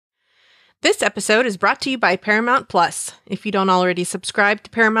This episode is brought to you by Paramount Plus. If you don't already subscribe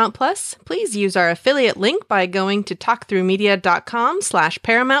to Paramount Plus, please use our affiliate link by going to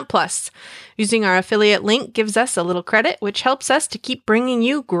talkthroughmedia.com/Paramount Plus. Using our affiliate link gives us a little credit, which helps us to keep bringing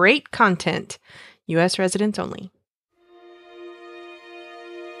you great content. U.S. residents only.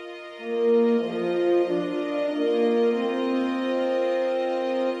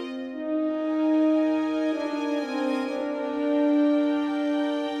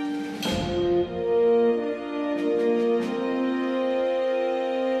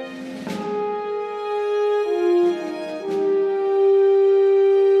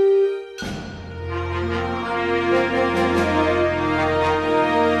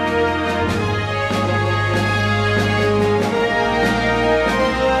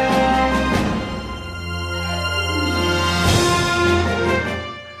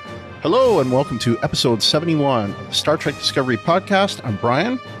 Hello and welcome to episode 71 of the Star Trek Discovery podcast. I'm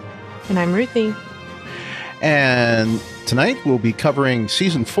Brian. And I'm Ruthie. And tonight we'll be covering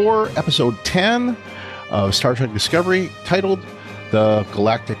season 4, episode 10 of Star Trek Discovery, titled The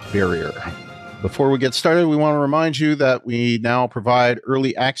Galactic Barrier. Before we get started, we want to remind you that we now provide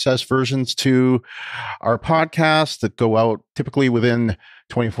early access versions to our podcast that go out typically within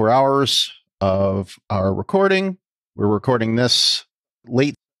 24 hours of our recording. We're recording this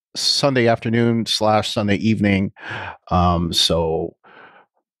late Sunday afternoon / Sunday evening. So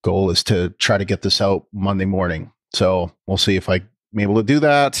goal is to try to get this out Monday morning. So we'll see if I'm able to do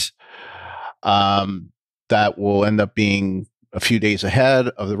that. That will end up being a few days ahead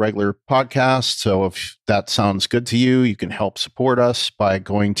of the regular podcast. So if that sounds good to you, you can help support us by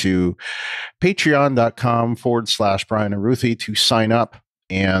going to patreon.com/Brian and Ruthie to sign up.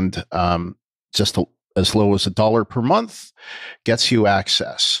 And just as low as $1 per month gets you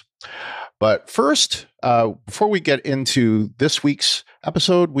access. But first, before we get into this week's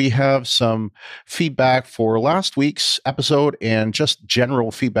episode, we have some feedback for last week's episode and just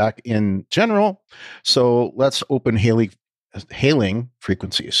general feedback in general. So let's open hailing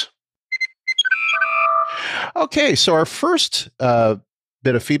frequencies. Okay, so our first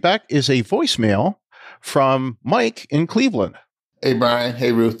bit of feedback is a voicemail from Mike in Cleveland. Hey, Brian.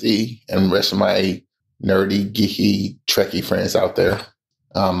 Hey, Ruthie, and the rest of my nerdy, geeky, Trekkie friends out there.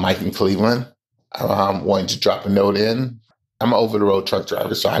 Mike in Cleveland. I'm wanting to drop a note in. I'm an over-the-road truck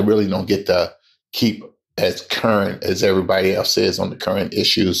driver, so I really don't get to keep as current as everybody else is on the current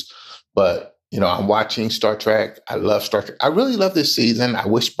issues. But, I'm watching Star Trek. I love Star Trek. I really love this season. I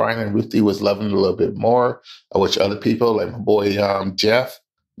wish Brian and Ruthie was loving it a little bit more. I wish other people, like my boy Jeff,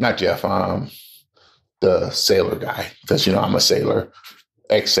 the sailor guy, because, I'm a sailor,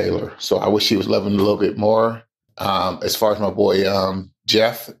 ex-sailor. So I wish he was loving it a little bit more. As far as my boy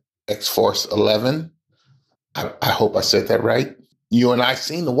Jeff, X-Force 11, I hope I said that right. You and I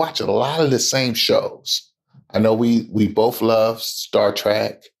seem to watch a lot of the same shows. I know we both love Star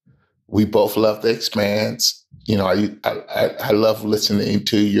Trek. We both love The Expanse. I love listening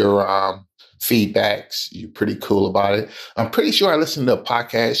to your feedbacks. You're pretty cool about it. I'm pretty sure I listened to a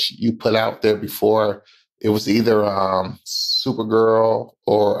podcast you put out there before. It was either Supergirl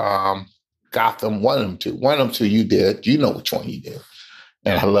or Gotham. One of them two. One of them two you did. You know which one you did.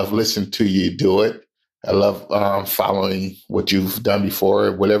 And I love listening to you do it. I love following what you've done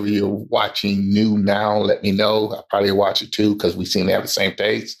before. Whatever you're watching new now, let me know. I'll probably watch it too because we seem to have the same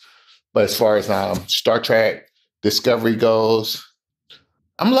taste. But as far as Star Trek Discovery goes,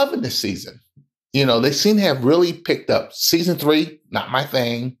 I'm loving this season. They seem to have really picked up. Season 3, not my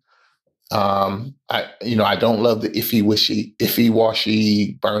thing. I don't love the iffy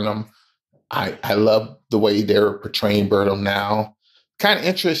washy Burnham. I love the way they're portraying Burnham now. Kind of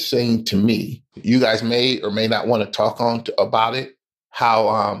interesting to me. You guys may or may not want to talk about it.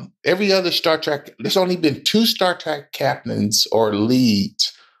 How every other Star Trek, there's only been 2 Star Trek captains or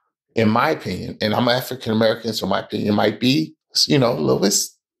leads, in my opinion. And I'm African American, so my opinion might be, a little bit,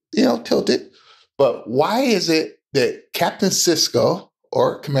 tilted. But why is it that Captain Sisko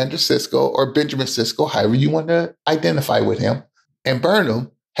or Commander Sisko or Benjamin Sisko, however you want to identify with him, and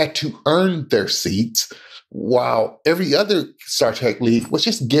Burnham had to earn their seats, while every other Star Trek lead was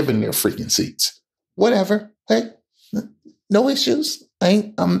just given their freaking seats? Whatever. Hey, no issues.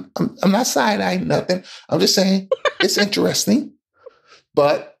 I'm not side-eyeing nothing. I'm just saying it's interesting.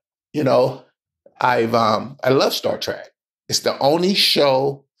 But, I love Star Trek. It's the only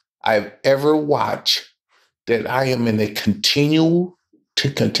show I've ever watched that I am in a continuous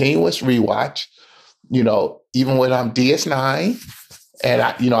rewatch. Even when I'm DS9, and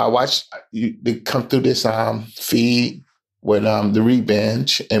I watched they come through this feed with the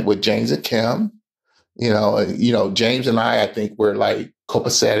Revenge and with James and Kim. James and I think we're like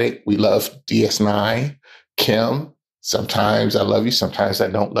copacetic. We love DS9. Kim, sometimes I love you, sometimes I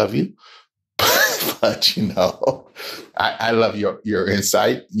don't love you. But I love your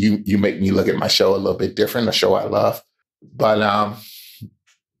insight. You make me look at my show a little bit different, a show I love. But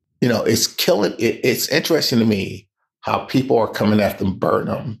it's killing. It's interesting to me how people are coming after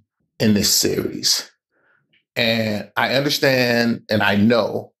Burnham in this series. And I understand, and I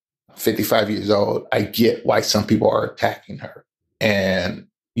know, 55 years old, I get why some people are attacking her. And,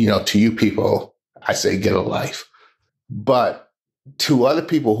 to you people, I say get a life. But to other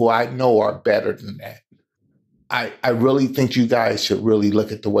people who I know are better than that, I really think you guys should really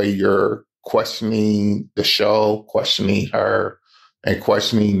look at the way you're questioning the show, questioning her, and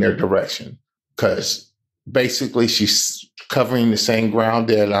questioning their direction. Because basically she's covering the same ground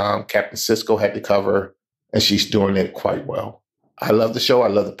that Captain Sisko had to cover, and she's doing it quite well. I love the show. I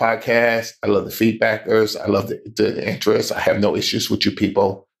love the podcast. I love the feedbackers. I love the interest. I have no issues with you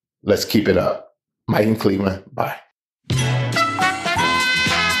people. Let's keep it up. Mike in Cleveland. Bye.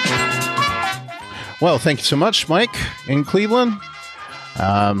 Well, thank you so much, Mike in Cleveland.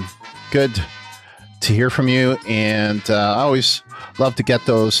 Good to hear from you. And I always love to get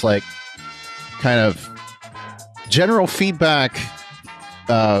those kind of general feedback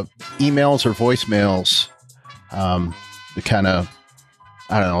emails or voicemails to kind of,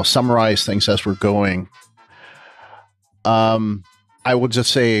 summarize things as we're going. I will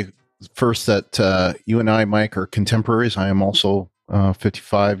just say first that you and I, Mike, are contemporaries. I am also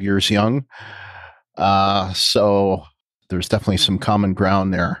 55 years young. So there's definitely some common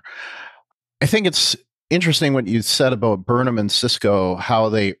ground there. I think it's interesting what you said about Burnham and Sisko, how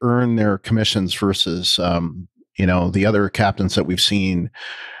they earn their commissions versus, the other captains that we've seen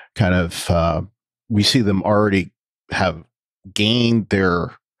kind of, we see them already have gained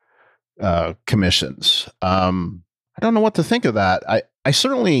their commissions. I don't know what to think of that.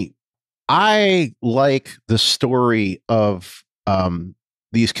 I like the story of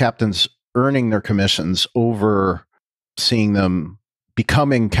these captains earning their commissions over seeing them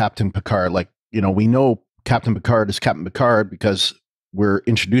becoming Captain Picard. We know Captain Picard is Captain Picard because we're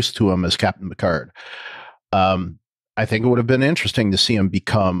introduced to him as Captain Picard. I think it would have been interesting to see him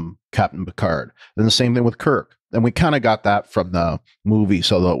become Captain Picard. Then the same thing with Kirk. And we kind of got that from the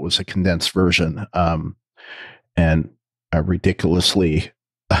movies, although it was a condensed version and a ridiculously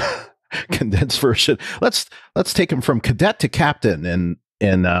condensed version. Let's take him from cadet to captain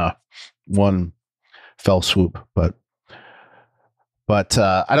in one fell swoop. But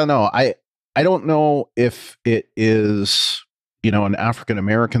I don't know. I don't know if it is an African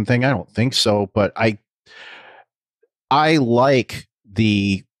American thing. I don't think so. But I like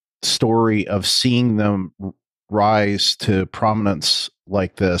the story of seeing them rise to prominence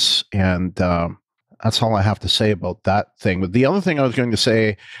like this, and that's all I have to say about that thing. But the other thing I was going to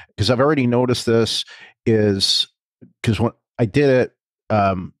say, because I've already noticed this, is because when I did it,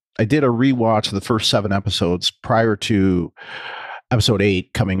 I did a rewatch of the first 7 episodes prior to episode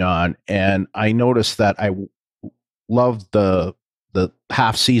 8 coming on, and I noticed that I loved the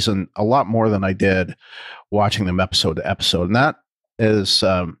half season a lot more than I did watching them episode to episode, and that is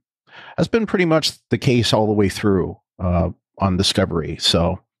has been pretty much the case all the way through on Discovery.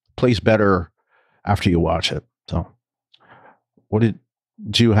 So plays better after you watch it. So what did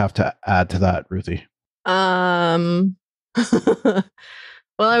you have to add to that, Ruthie? Well,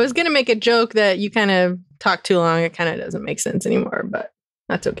 I was going to make a joke that you kind of talked too long. It kind of doesn't make sense anymore, but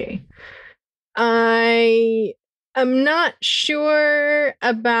that's okay. I am not sure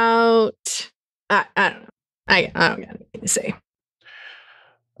about, I don't know. I don't got anything to say.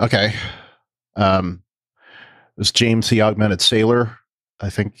 Okay. It was James the Augmented Sailor,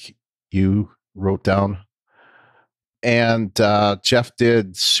 I think you wrote down. And Jeff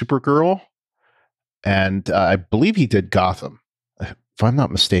did Supergirl. And I believe he did Gotham. If I'm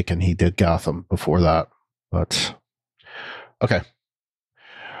not mistaken, he did Gotham before that. But okay.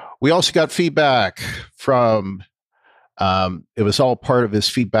 We also got feedback from, it was all part of his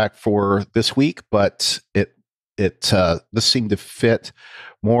feedback for this week, but this seemed to fit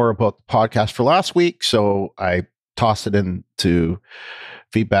more about the podcast for last week. So I tossed it into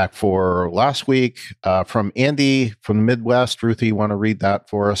feedback for last week from Andy from the Midwest. Ruthie, you want to read that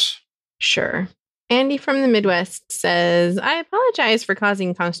for us? Sure. Andy from the Midwest says, I apologize for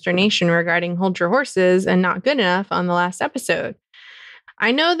causing consternation regarding Hold Your Horses and Not Good Enough on the last episode.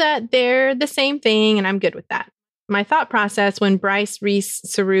 I know that they're the same thing, and I'm good with that. My thought process when Bryce, Reese,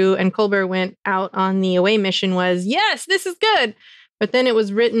 Saru, and Culber went out on the away mission was, yes, this is good. But then it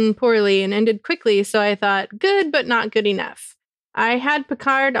was written poorly and ended quickly, so I thought, good, but not good enough. I had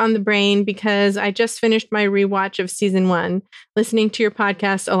Picard on the brain because I just finished my rewatch of season 1, listening to your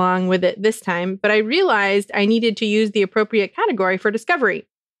podcast along with it this time, but I realized I needed to use the appropriate category for Discovery.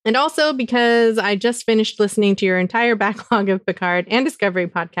 And also because I just finished listening to your entire backlog of Picard and Discovery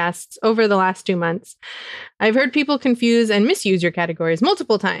podcasts over the last 2 months. I've heard people confuse and misuse your categories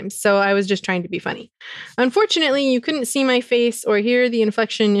multiple times, so I was just trying to be funny. Unfortunately, you couldn't see my face or hear the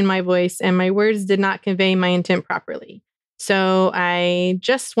inflection in my voice, and my words did not convey my intent properly. So I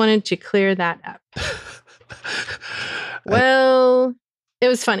just wanted to clear that up. Well, it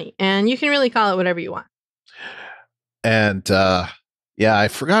was funny, and you can really call it whatever you want. And yeah, I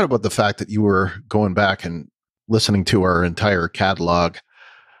forgot about the fact that you were going back and listening to our entire catalog,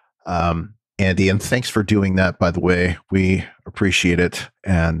 Andy. And thanks for doing that, by the way. We appreciate it.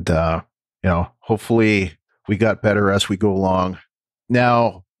 And, hopefully we got better as we go along.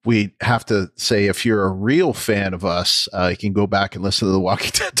 Now, we have to say, if you're a real fan of us, you can go back and listen to the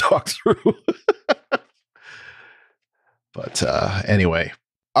Walking Dead talk through. But anyway,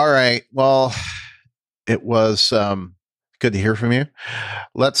 all right. Well, it was good to hear from you.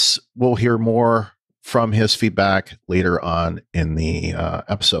 We'll hear more from his feedback later on in the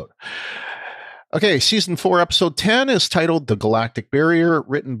episode. Okay, season 4, episode 10 is titled The Galactic Barrier,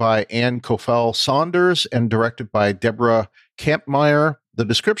 written by Anne Cofell Saunders and directed by Deborah Kampmeier. The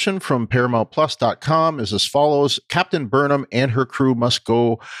description from ParamountPlus.com is as follows: Captain Burnham and her crew must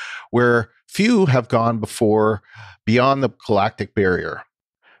go where few have gone before, beyond the Galactic Barrier.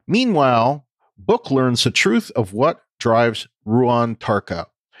 Meanwhile, Book learns the truth of what drives Ruan Tarka.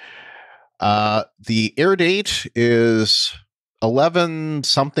 The air date is 11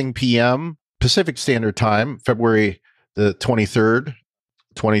 something p.m. Pacific Standard Time, February the 23rd,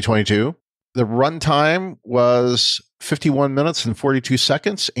 2022. The runtime was 51 minutes and 42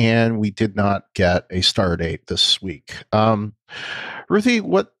 seconds, and we did not get a star date this week. Ruthie,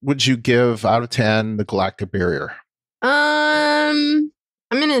 what would you give out of 10 The Galactic Barrier? I'm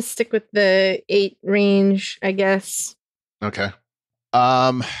going to stick with the 8 range, I guess. Okay.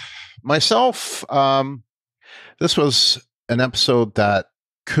 Myself, this was an episode that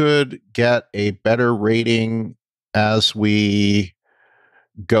could get a better rating as we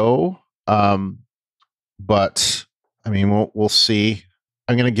go. But I mean, we'll see.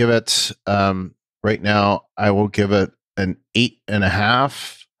 I'm going to give it, right now, I will give it an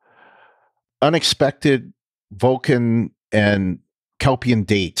 8.5. Unexpected Vulcan and Kelpian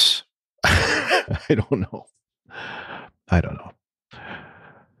dates. I don't know. I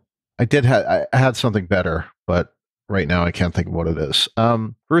had something better, but right now I can't think of what it is.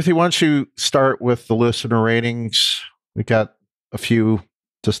 Ruthie, why don't you start with the listener ratings? We got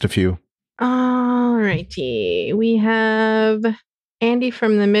just a few. All righty. We have Andy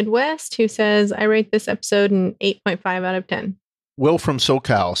from the Midwest who says, I rate this episode an 8.5 out of 10. Will from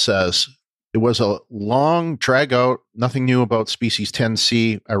SoCal says, it was a long drag out, nothing new about Species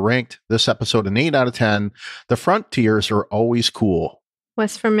 10C. I ranked this episode an 8 out of 10. The frontiers are always cool.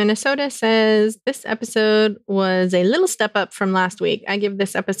 Wes from Minnesota says, this episode was a little step up from last week. I give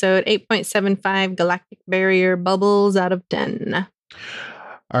this episode 8.75 Galactic Barrier bubbles out of 10.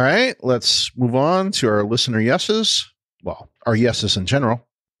 All right, let's move on to our listener yeses. Well, our yeses in general.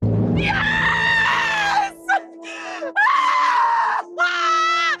 Yes!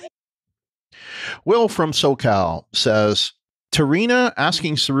 Will from SoCal says, Tarina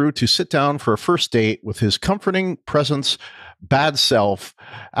asking Saru to sit down for a first date with his comforting presence bad self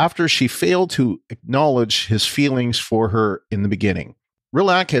after she failed to acknowledge his feelings for her in the beginning.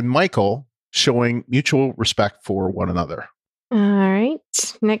 Rilak and Michael showing mutual respect for one another. All right.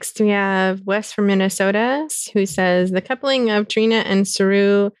 Next, we have Wes from Minnesota, who says the coupling of Trina and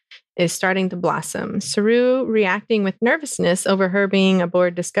Saru is starting to blossom. Saru reacting with nervousness over her being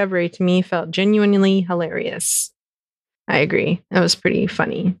aboard Discovery to me felt genuinely hilarious. I agree. That was pretty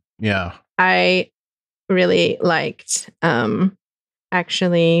funny. Yeah. I really liked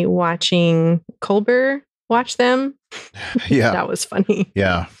actually watching Colbert watch them. Yeah. That was funny.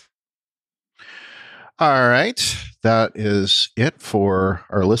 Yeah. All right. That is it for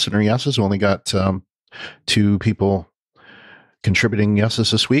our listener yeses. We only got 2 people contributing yeses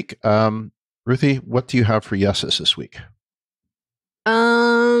this week. Ruthie, what do you have for yeses this week?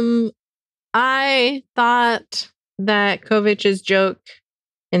 I thought that Kovic's joke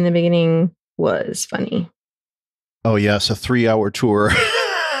in the beginning was funny. Oh, yes. A 3-hour tour.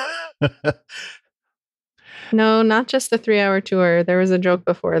 No, not just the 3-hour tour. There was a joke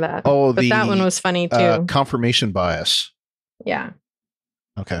before that. Oh, but that one was funny too. Confirmation bias. Yeah.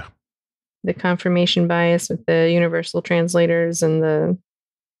 Okay. The confirmation bias with the universal translators, and the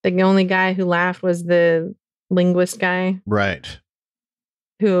only guy who laughed was the linguist guy. Right.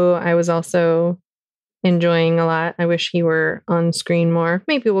 Who I was also enjoying a lot. I wish he were on screen more.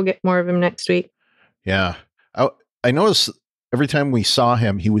 Maybe we'll get more of him next week. Yeah. I noticed every time we saw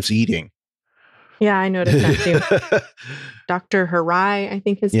him, he was eating. Yeah, I noticed that too. Dr. Harai, I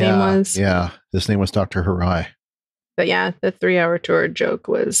think his name was. Yeah, his name was Dr. Harai. But yeah, the 3-hour tour joke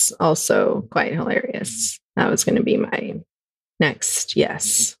was also quite hilarious. That was going to be my next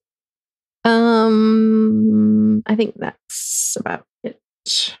yes. I think that's about it.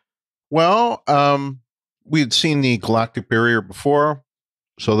 Well, we had seen the Galactic Barrier before,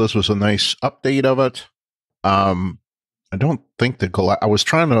 so this was a nice update of it. I don't think I was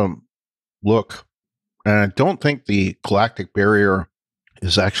trying to look, and I don't think the Galactic Barrier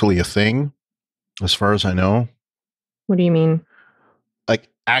is actually a thing, as far as I know. What do you mean? Like,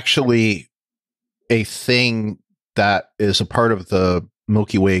 actually a thing that is a part of the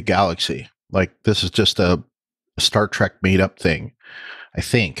Milky Way galaxy. Like, this is just a Star Trek made-up thing, I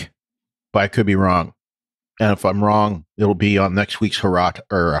think. But I could be wrong. And if I'm wrong, it'll be on next week's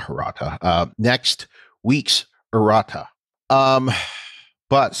next week's errata.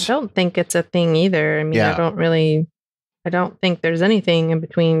 But I don't think it's a thing either. I mean, yeah. I don't think there's anything in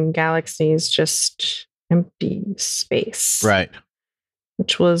between galaxies, just empty space. Right.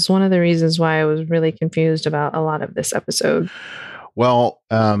 Which was one of the reasons why I was really confused about a lot of this episode. Well,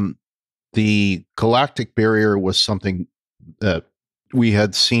 the Galactic Barrier was something that we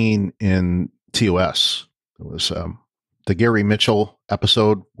had seen in TOS. It was the Gary Mitchell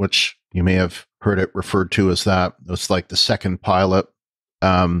episode, which you may have heard it referred to as that. It was like the second pilot.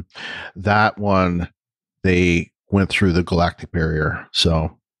 That one, they went through the Galactic Barrier.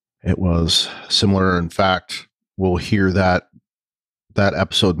 So it was similar. In fact, we'll hear that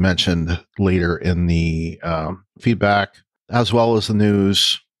episode mentioned later in the feedback, as well as the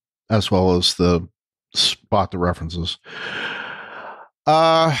news, as well as the spot the references.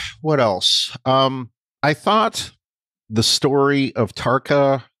 What else? I thought the story of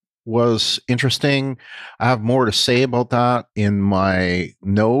Tarka was interesting. I have more to say about that in my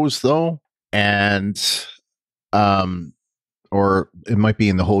nose, though, and or it might be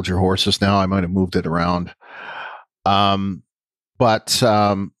in the Hold Your Horses now. I might have moved it around. But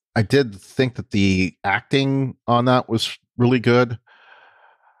I did think that the acting on that was really good.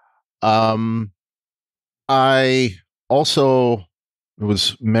 I also, it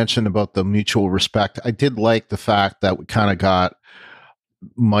was mentioned about the mutual respect. I did like the fact that we kind of got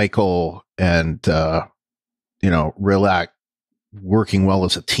Michael and, Rilak working well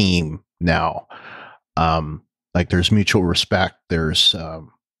as a team now. Like there's mutual respect. There's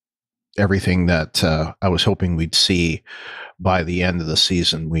everything that I was hoping we'd see by the end of the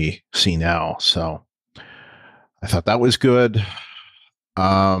season we see now. So I thought that was good.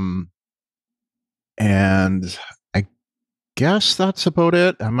 And I guess that's about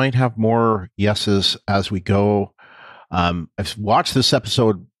it. I might have more yeses as we go. I've watched this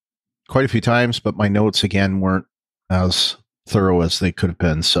episode quite a few times, but my notes again weren't as thorough as they could have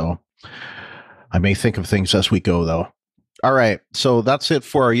been. So I may think of things as we go, though. All right. So that's it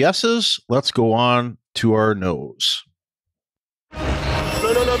for our yeses. Let's go on to our no's. No.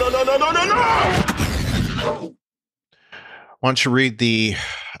 Why don't you read the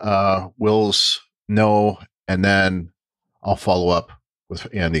Will's no, and then I'll follow up with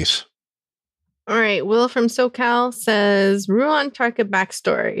Andy's. All right. Will from SoCal says, Ruan Tarka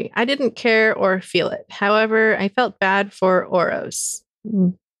backstory. I didn't care or feel it. However, I felt bad for Oros.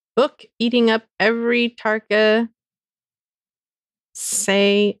 Book eating up every Tarka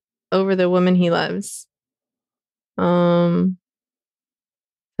say over the woman he loves. That's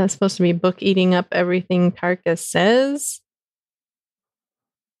supposed to be Book eating up everything Tarka says.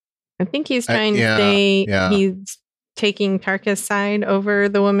 I think he's trying to say he's taking Tarka's side over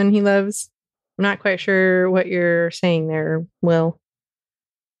the woman he loves. I'm not quite sure what you're saying there, Will.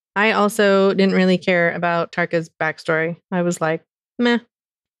 I also didn't really care about Tarka's backstory. I was like, meh.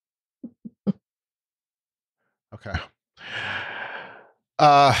 Okay.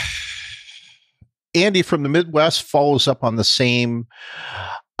 Andy from the Midwest follows up on the same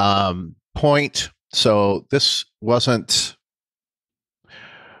point. So this wasn't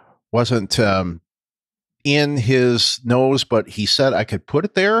in his nose, but he said I could put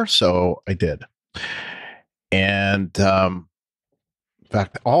it there, so I did. And in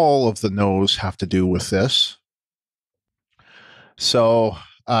fact, all of the no's have to do with this. So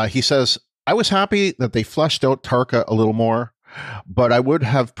he says, I was happy that they fleshed out Tarka a little more, but I would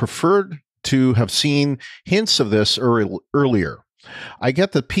have preferred to have seen hints of this earlier. I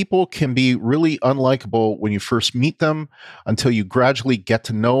get that people can be really unlikable when you first meet them until you gradually get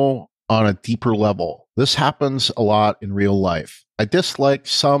to know on a deeper level. This happens a lot in real life. I disliked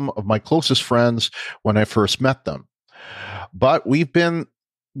some of my closest friends when I first met them. But we've been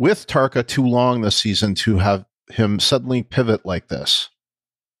with Tarka too long this season to have him suddenly pivot like this.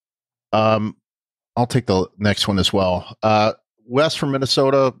 I'll take the next one as well. Wes from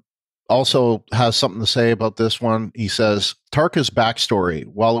Minnesota also has something to say about this one. He says, Tarka's backstory,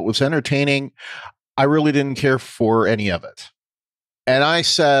 while it was entertaining, I really didn't care for any of it. And I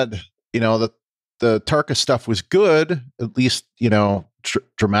said, that the Tarka stuff was good, at least,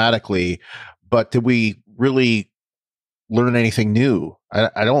 dramatically, but did we really learn anything new?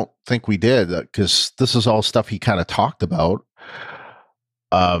 I don't think we did, because this is all stuff he kind of talked about.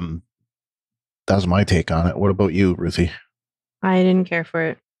 That was my take on it. What about you, Ruthie? I didn't care for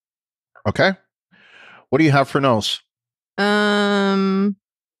it. Okay. What do you have for no's? Nothing.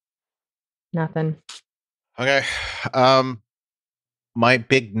 Okay. My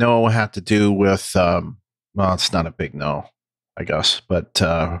big no had to do with, well, it's not a big no, I guess, but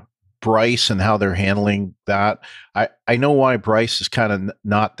Bryce and how they're handling that. I know why Bryce is kind of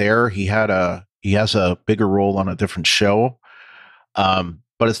not there. He has a bigger role on a different show, but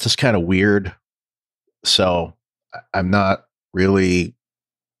it's just kind of weird. So I'm not really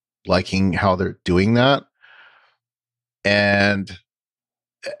liking how they're doing that, and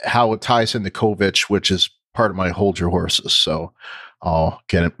how it ties into Kovich, which is part of my Hold Your Horses. So I'll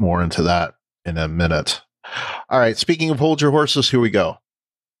get more into that in a minute. All right. Speaking of Hold Your Horses, here we go.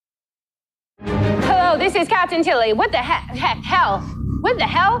 Hello, this is Captain Tilly. What the hell? What the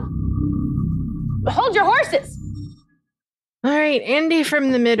hell? Hold your horses. All right. Andy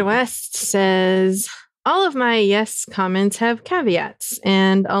from the Midwest says, all of my yes comments have caveats,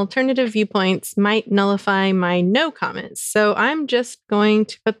 and alternative viewpoints might nullify my no comments. So I'm just going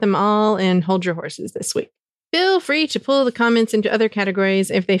to put them all in Hold Your Horses this week. Feel free to pull the comments into other categories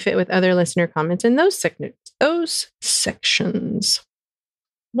if they fit with other listener comments in those sections.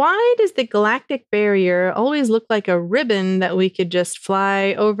 Why does the Galactic Barrier always look like a ribbon that we could just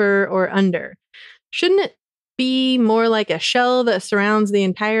fly over or under? Shouldn't it be more like a shell that surrounds the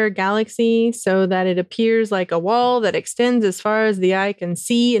entire galaxy so that it appears like a wall that extends as far as the eye can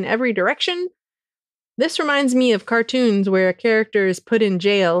see in every direction? This reminds me of cartoons where a character is put in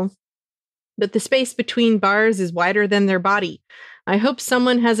jail, but the space between bars is wider than their body. I hope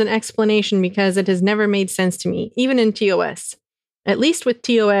someone has an explanation, because it has never made sense to me, even in TOS. At least with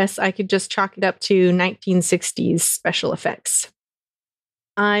TOS, I could just chalk it up to 1960s special effects.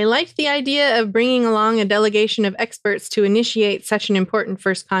 I liked the idea of bringing along a delegation of experts to initiate such an important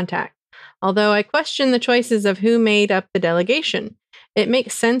first contact, although I question the choices of who made up the delegation. It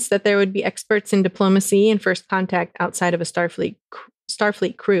makes sense that there would be experts in diplomacy and first contact outside of a Starfleet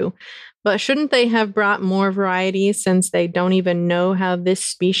crew, but shouldn't they have brought more variety, since they don't even know how this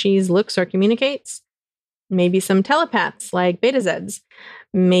species looks or communicates? Maybe some telepaths like Beta Zeds.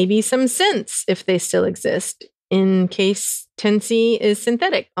 Maybe some synths, if they still exist, in case Tensi is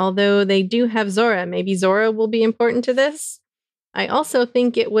synthetic, although they do have Zora. Maybe Zora will be important to this. I also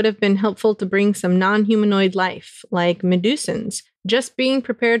think it would have been helpful to bring some non-humanoid life, like Medusans, just being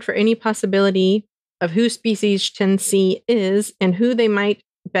prepared for any possibility of who species Tensi is and who they might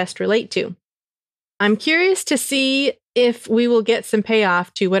best relate to. I'm curious to see if we will get some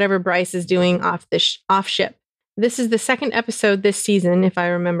payoff to whatever Bryce is doing off ship. This is the second episode this season, if I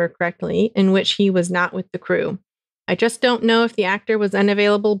remember correctly, in which he was not with the crew. I just don't know if the actor was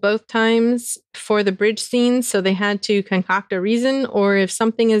unavailable both times for the bridge scenes, so they had to concoct a reason, or if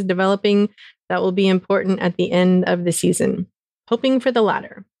something is developing that will be important at the end of the season. Hoping for the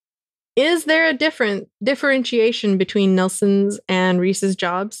latter. Is there a differentiation between Nelson's and Reese's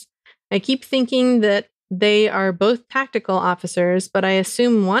jobs? I keep thinking that they are both tactical officers, but I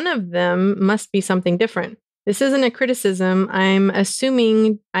assume one of them must be something different. This isn't a criticism. I'm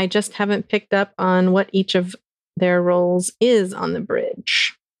assuming I just haven't picked up on what each of their roles is on the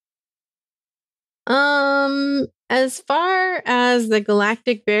bridge. As far as the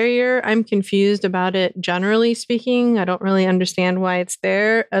Galactic Barrier, I'm confused about it generally speaking. I don't really understand why it's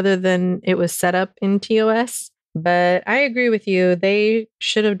there, other than it was set up in TOS. But I agree with you. They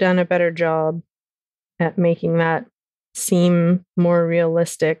should have done a better job at making that seem more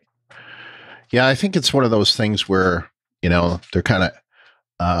realistic. Yeah, I think it's one of those things where, they're kind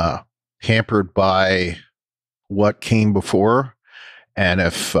of hampered by what came before. And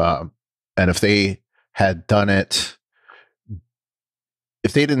if they had done it,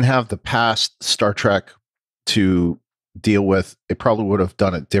 if they didn't have the past Star Trek to deal with, they probably would have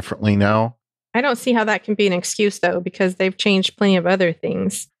done it differently now. I don't see how that can be an excuse, though, because they've changed plenty of other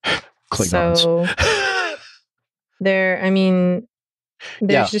things. Klingons. So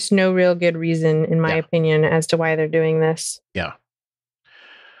There's just no real good reason, in my opinion, as to why they're doing this. Yeah.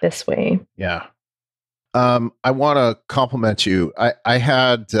 This way. Yeah. I want to compliment you. I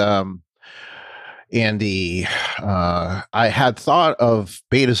had, Andy, I had thought of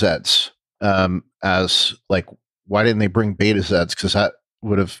Beta Zeds as like, why didn't they bring Beta Zeds? Because that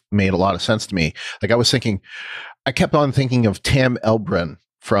would have made a lot of sense to me. Like I kept on thinking of Tam Elbrin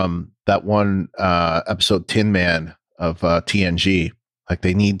from that one episode Tin Man of TNG. Like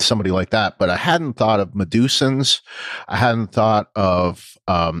they need somebody like that. But I hadn't thought of Medusans. I hadn't thought of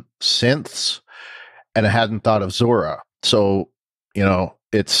synths. And I hadn't thought of Zora. So,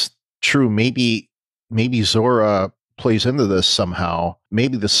 it's true. Maybe Zora plays into this somehow.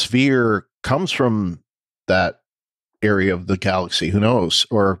 Maybe the sphere comes from that area of the galaxy. Who knows?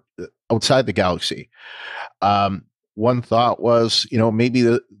 Or outside the galaxy. One thought was,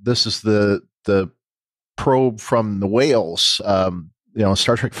 maybe this is the probe from the whales.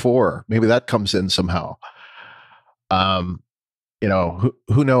 Star Trek 4. Maybe that comes in somehow.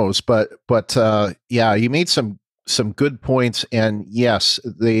 Who knows? But you made some good points, and yes,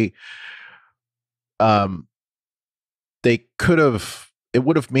 they could have. It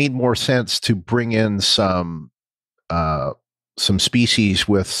would have made more sense to bring in some species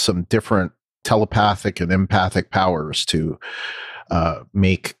with some different telepathic and empathic powers to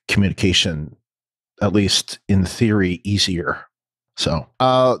make communication, at least in theory, easier. So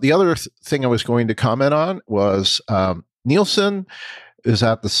the other thing I was going to comment on was Nielsen is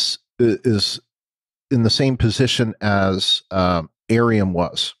is in the same position as Arium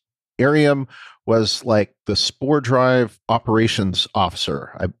was. Arium was like the spore drive operations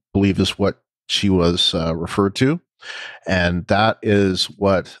officer, I believe is what she was referred to. And that is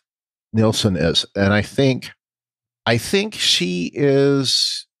what Nielsen is. And I think she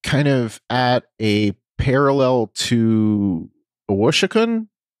is kind of at a parallel to Owushikun.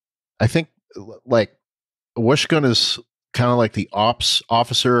 I think like Owushikun is kind of like the ops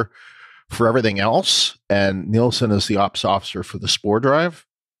officer for everything else, and Nielsen is the ops officer for the spore drive.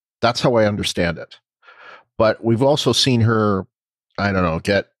 That's how I understand it. But we've also seen her, I don't know,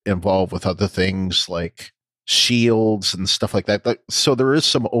 get involved with other things like shields and stuff like that. So there is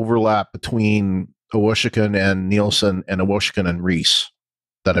some overlap between Owushikun and Nielsen and Owushikun and Reese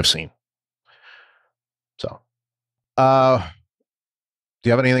that I've seen. So, do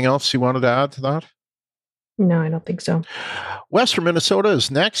you have anything else you wanted to add to that? No, I don't think so. Wes from Minnesota is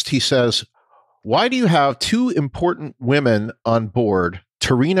next. He says, why do you have two important women on board,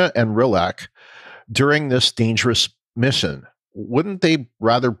 Tarina and Rilak, during this dangerous mission? Wouldn't they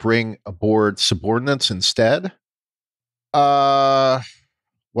rather bring aboard subordinates instead? Well,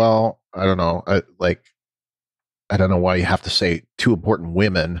 I don't know. I don't know why you have to say two important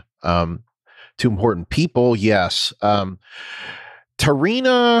women. Two important people, yes.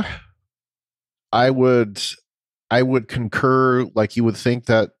 Tarina, I would concur. Like you would think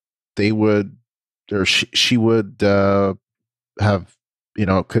that they would, or she would have,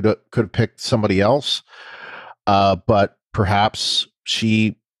 could have picked somebody else. But perhaps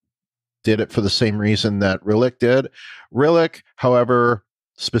she did it for the same reason that Rillik did. Rillik, however,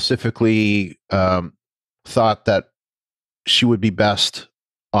 specifically thought that she would be best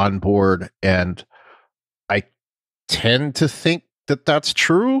on board, and I tend to think that that's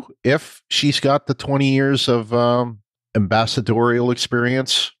true if she's got the 20 years of ambassadorial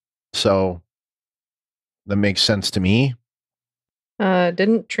experience. So that makes sense to me.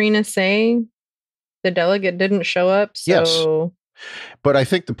 Didn't Trina say the delegate didn't show up? So... Yes. But I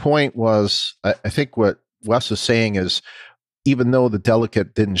think the point was, I think what Wes is saying is, even though the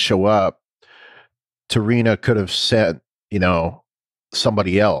delegate didn't show up, Tarina could have sent,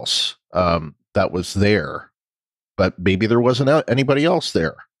 somebody else that was there. But maybe there wasn't anybody else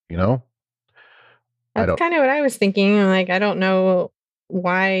there, That's kind of what I was thinking. Like, I don't know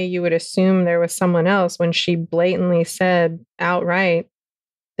why you would assume there was someone else when she blatantly said outright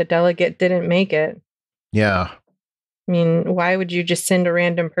the delegate didn't make it. Yeah. I mean, why would you just send a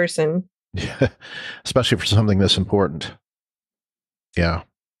random person? Especially for something this important. Yeah.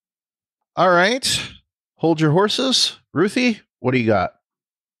 All right. Hold your horses. Ruthie, what do you got?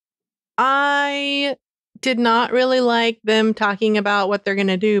 I did not really like them talking about what they're going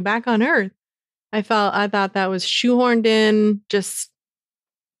to do back on Earth. I thought that was shoehorned in. Just.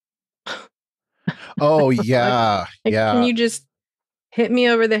 Oh, yeah. Yeah. Can you just hit me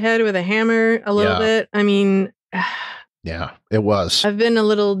over the head with a hammer a little bit? I mean. Yeah, it was. I've been a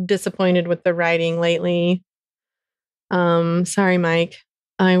little disappointed with the writing lately. Sorry, Mike.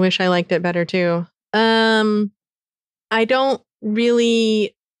 I wish I liked it better too. I don't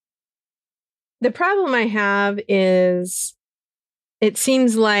really. The problem I have is it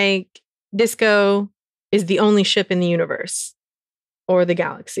seems like Disco is the only ship in the universe or the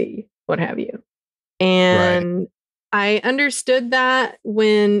galaxy, what have you. And I understood that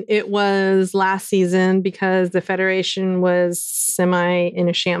when it was last season because the Federation was semi in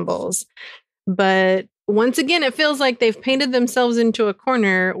a shambles. But once again, it feels like they've painted themselves into a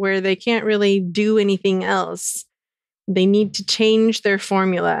corner where they can't really do anything else. They need to change their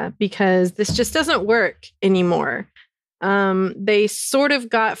formula because this just doesn't work anymore. They sort of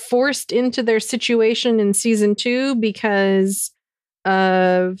got forced into their situation in season 2 because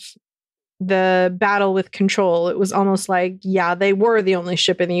of the battle with Control. It was almost like, yeah, they were the only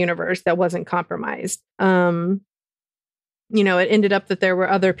ship in the universe that wasn't compromised. It ended up that there were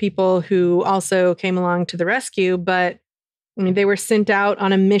other people who also came along to the rescue, but I mean, they were sent out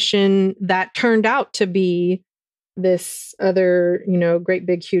on a mission that turned out to be this other, great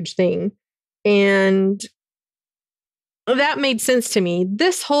big huge thing. And that made sense to me.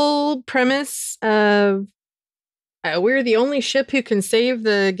 This whole premise of we're the only ship who can save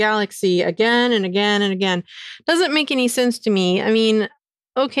the galaxy again and again and again doesn't make any sense to me. I mean,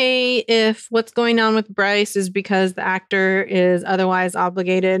 okay, if what's going on with Bryce is because the actor is otherwise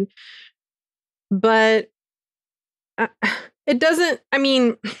obligated, but it doesn't, I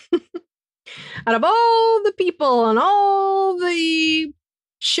mean, out of all the people and all the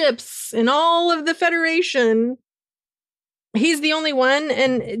ships and all of the Federation, he's the only one.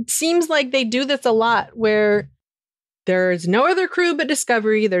 And it seems like they do this a lot where there's no other crew but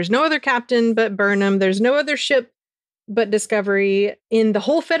Discovery. There's no other captain but Burnham. There's no other ship but Discovery. In the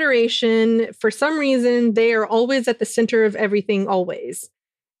whole Federation, for some reason, they are always at the center of everything, always.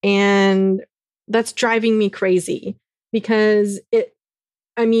 And that's driving me crazy because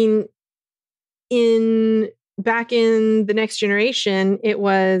back in the Next Generation, it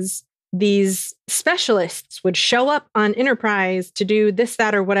was these specialists would show up on Enterprise to do this,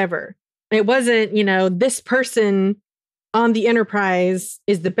 that, or whatever. It wasn't, this person on the Enterprise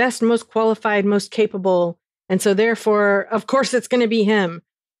is the best, most qualified, most capable. And so therefore, of course, it's going to be him.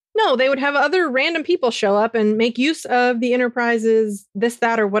 No, they would have other random people show up and make use of the Enterprise's this,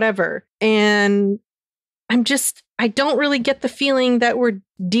 that, or whatever. And I don't really get the feeling that we're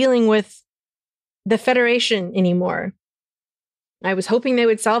dealing with the Federation anymore. I was hoping they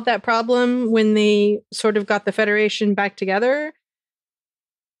would solve that problem when they sort of got the Federation back together,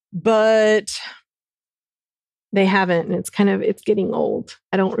 but they haven't, and it's getting old.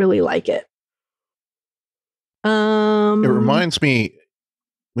 I don't really like it. It reminds me,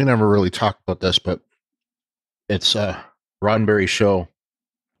 we never really talked about this, but it's a Roddenberry show.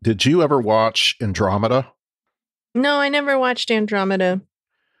 Did you ever watch Andromeda? No, I never watched Andromeda.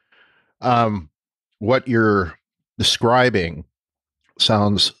 What you're describing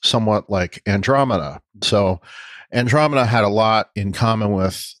sounds somewhat like Andromeda. So Andromeda had a lot in common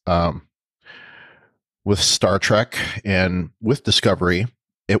with Star Trek and with Discovery.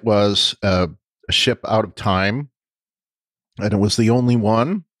 It was a ship out of time, and it was the only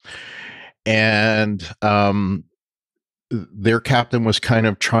one. And their captain was kind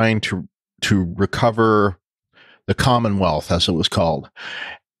of trying to recover the Commonwealth, as it was called.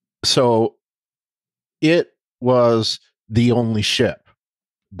 So it was the only ship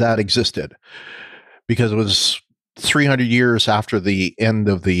that existed because it was 300 years after the end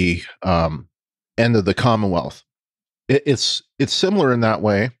of the Commonwealth. It's similar in that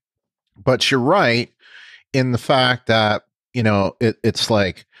way, but you're right in the fact that, it's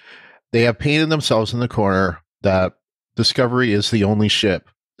like they have painted themselves in the corner that Discovery is the only ship.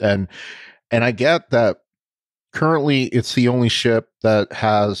 And I get that currently it's the only ship that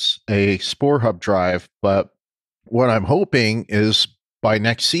has a Spore Hub drive, but what I'm hoping is by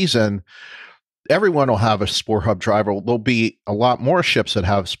next season, everyone will have a Spore Hub drive, or there'll be a lot more ships that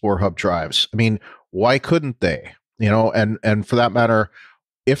have Spore Hub drives. I mean, why couldn't they? And for that matter,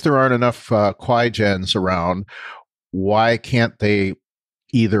 if there aren't enough Qui-Gens around, why can't they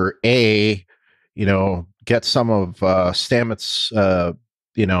either get some of Stamets,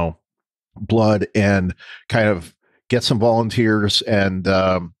 blood and kind of get some volunteers and,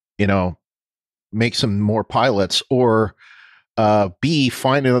 make some more pilots, or B,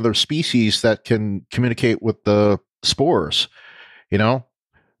 find another species that can communicate with the spores,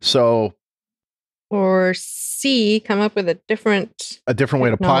 So, or C, come up with a different way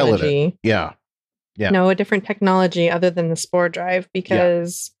to pilot it. Yeah. No, a different technology other than the spore drive,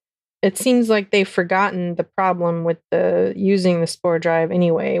 because it seems like they've forgotten the problem with using the spore drive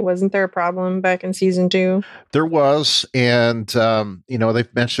anyway. Wasn't there a problem back in season 2? There was, and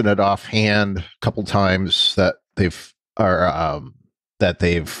they've mentioned it offhand a couple times that they've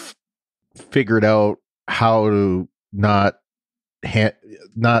figured out how to not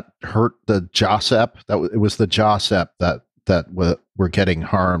not hurt the JOSEP. It was the JOSEP that were getting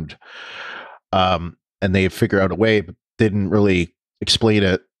harmed. And they figured out a way, but didn't really explain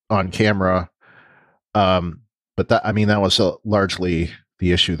it on camera. But that was largely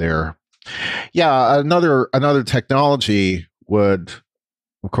the issue there. Yeah, another technology would,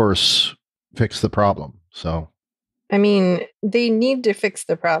 of course, fix the problem. So, I mean, they need to fix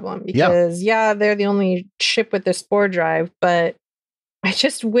the problem because, they're the only ship with the spore drive, but I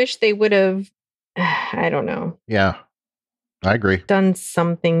just wish they would have, I don't know. Yeah, I agree. Done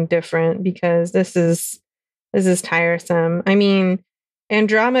something different because this is tiresome. I mean,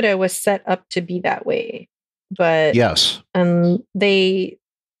 Andromeda was set up to be that way, but yes, they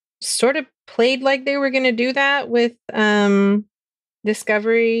sort of played like they were going to do that with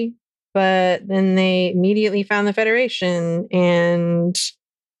Discovery, but then they immediately found the Federation and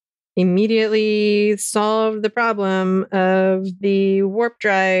immediately solved the problem of the warp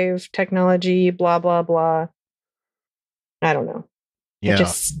drive technology, blah, blah, blah. I don't know. Yeah. I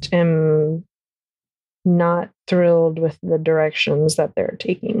just am not thrilled with the directions that they're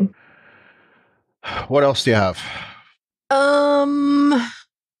taking. What else do you have?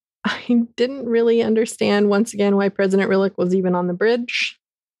 I didn't really understand once again why President Rillick was even on the bridge.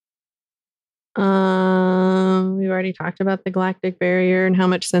 We've already talked about the Galactic Barrier and how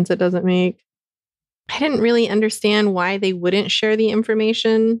much sense it doesn't make. I didn't really understand why they wouldn't share the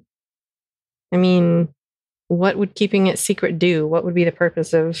information. I mean, what would keeping it secret do? What would be the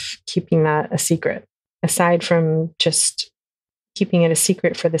purpose of keeping that a secret? Aside from just keeping it a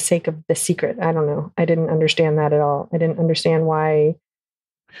secret for the sake of the secret. I don't know. I didn't understand that at all. I didn't understand why.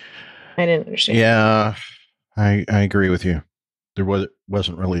 I didn't understand. Yeah, I agree with you. There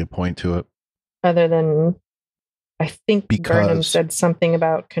wasn't really a point to it. Other than, I think Burnham said something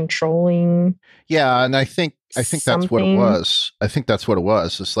about controlling. Yeah, and I think that's what it was. I think that's what it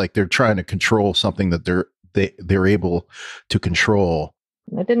was. It's like they're trying to control something that they're able to control.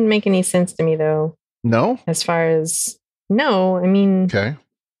 That didn't make any sense to me, though. No? As far as, no, I mean, okay.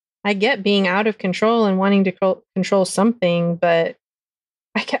 I get being out of control and wanting to control something, but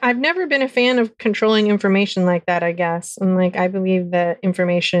I've never been a fan of controlling information like that, I guess. And I believe that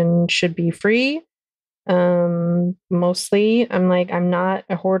information should be free. Mostly, I'm not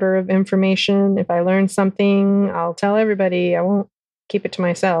a hoarder of information. If I learn something, I'll tell everybody. I won't keep it to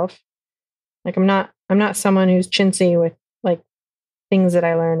myself. I'm not someone who's chintzy with things that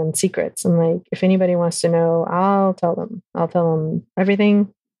I learn and secrets. And if anybody wants to know, I'll tell them. I'll tell them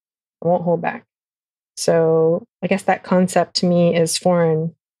everything. I won't hold back. So I guess that concept to me is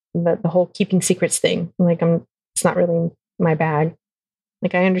foreign. The whole keeping secrets thing. It's not really my bag.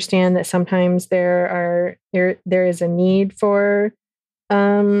 I understand that sometimes there is a need for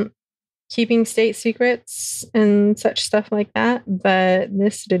keeping state secrets and such stuff like that, but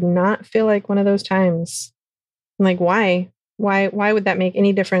this did not feel like one of those times. Why? Why would that make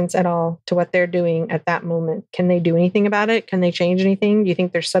any difference at all to what they're doing at that moment? Can they do anything about it? Can they change anything? Do you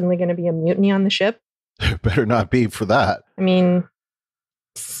think there's suddenly going to be a mutiny on the ship? There better not be for that. I mean,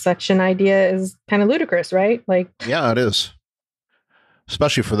 such an idea is kind of ludicrous, right? Yeah, it is.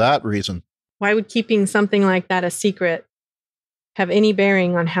 Especially for that reason. Why would keeping something like that a secret have any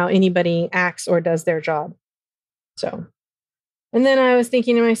bearing on how anybody acts or does their job? So, and then I was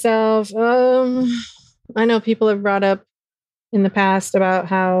thinking to myself, I know people have brought up in the past about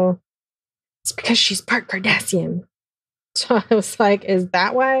how it's because she's part Cardassian. So I was like, is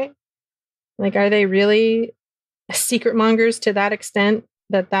that why? Are they really secret mongers to that extent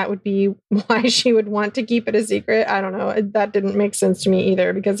that would be why she would want to keep it a secret? I don't know. That didn't make sense to me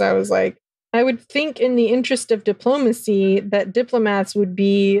either, because I was like, I would think in the interest of diplomacy that diplomats would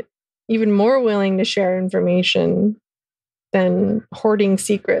be even more willing to share information than hoarding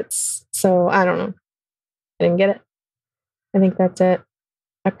secrets. So I don't know. I didn't get it. I think that's it.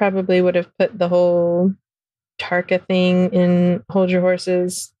 I probably would have put the whole Tarka thing in Hold Your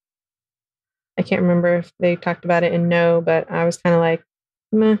Horses. I can't remember if they talked about it in No, but I was kind of like,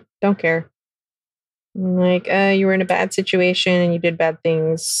 meh, don't care. You were in a bad situation and you did bad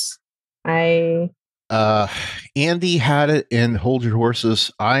things. Andy had it in Hold Your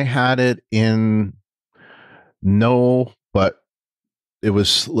Horses. I had it in No, but it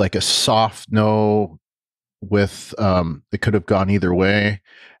was like a soft no with it could have gone either way.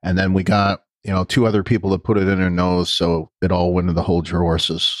 And then we got, two other people that put it in their nose, so it all went into Hold Your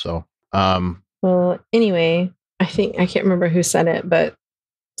Horses. So well, anyway, I can't remember who said it, but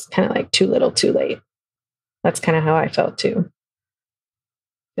it's kind of too little too late. That's kind of how I felt too.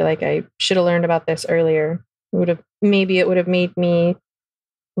 I feel like I should have learned about this earlier. Maybe it would have made me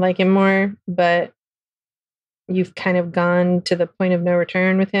like him more, but you've kind of gone to the point of no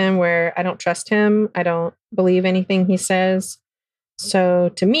return with him where I don't trust him. I don't believe anything he says. So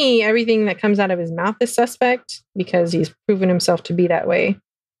to me, everything that comes out of his mouth is suspect because he's proven himself to be that way.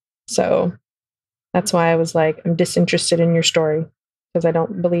 So that's why I was like, I'm disinterested in your story because I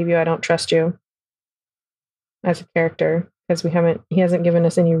don't believe you. I don't trust you as a character because he hasn't given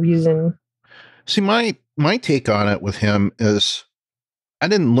us any reason. See, my take on it with him is I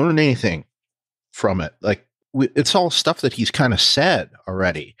didn't learn anything from it. Like, it's all stuff that he's kind of said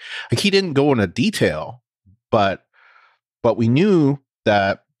already. Like, he didn't go into detail, but we knew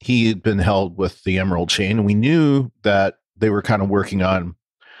that he had been held with the Emerald Chain, and we knew that they were kind of working on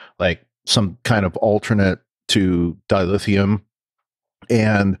like some kind of alternate to dilithium,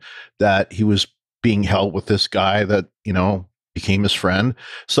 and that he was being held with this guy that, you know, became his friend.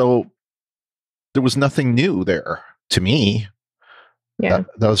 So there was nothing new there to me. Yeah.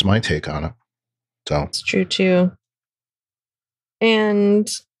 That was my take on it. So it's true too. And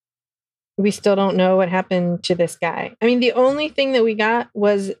we still don't know what happened to this guy. I mean, the only thing that we got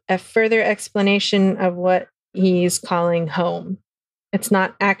was a further explanation of what he's calling home. It's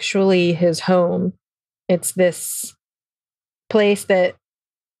not actually his home. It's this place that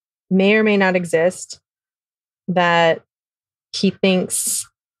may or may not exist that he thinks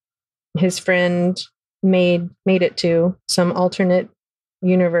his friend made it to, some alternate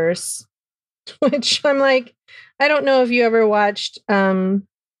universe, which I'm like, I don't know if you ever watched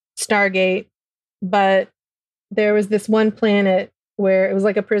Stargate, but there was this one planet where it was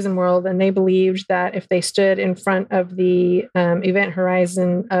like a prison world, and they believed that if they stood in front of the event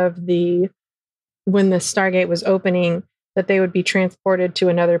horizon of when the Stargate was opening, that they would be transported to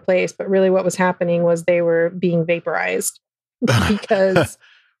another place. But really what was happening was they were being vaporized because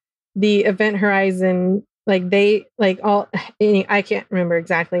the event horizon, I can't remember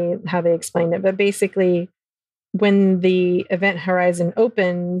exactly how they explained it, but basically when the event horizon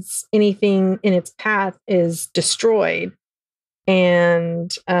opens, anything in its path is destroyed.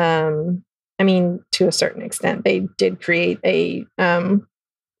 And I mean, to a certain extent, they did create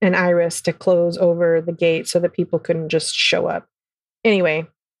an iris to close over the gate so that people couldn't just show up. Anyway,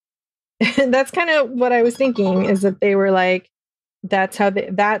 that's kind of what I was thinking, is that they were like, that's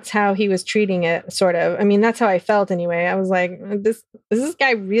how he was treating it, sort of. I mean, that's how I felt anyway. I was like, is this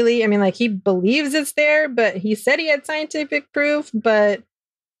guy really, I mean, like, he believes it's there, but he said he had scientific proof. But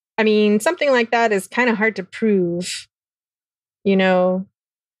I mean, something like that is kind of hard to prove, you know,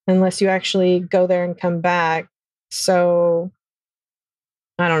 unless you actually go there and come back. So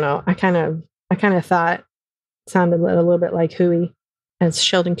I don't know. I kind of thought it sounded a little bit like hooey, as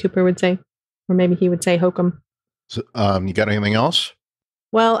Sheldon Cooper would say, or maybe he would say hokum. So, you got anything else?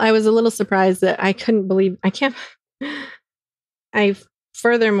 Well, I was a little surprised that I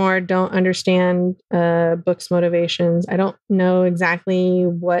furthermore don't understand Book's motivations. I don't know exactly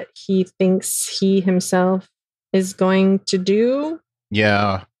what he thinks he himself is going to do.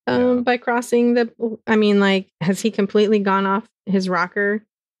 Yeah. By crossing has he completely gone off his rocker?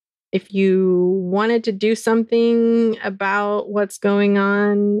 If you wanted to do something about what's going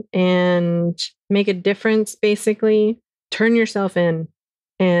on and make a difference, basically, turn yourself in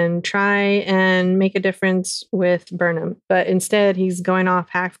and try and make a difference with Burnham. But instead, he's going off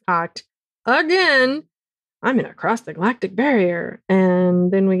half-cocked again. I'm going to cross the Galactic Barrier. And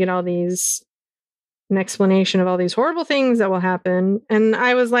then we get an explanation of all these horrible things that will happen. And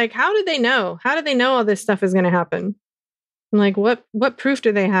I was like, how did they know? How did they know all this stuff is going to happen? I'm like, what proof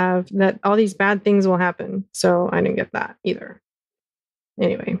do they have that all these bad things will happen? So I didn't get that either.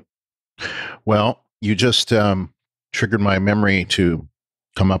 Anyway. Well, you just triggered my memory to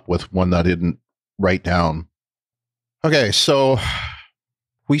come up with one that I didn't write down. Okay, so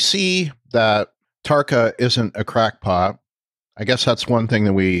we see that Tarka isn't a crackpot. I guess that's one thing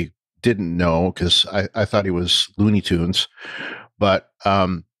that we didn't know, because I thought he was Looney Tunes. But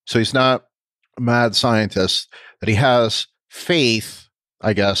so he's not a mad scientist, that he has faith,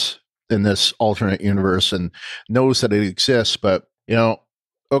 I guess, in this alternate universe and knows that it exists. But, you know,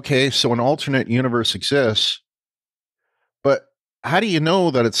 okay, so an alternate universe exists, but how do you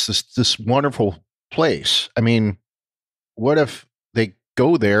know that it's this wonderful place? I mean, what if they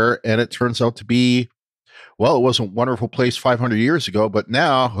go there and it turns out to be, well, it was a wonderful place 500 years ago, but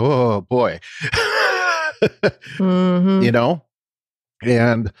now, oh boy, Mm-hmm. You know?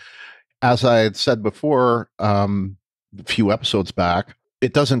 And as I had said before, a few episodes back,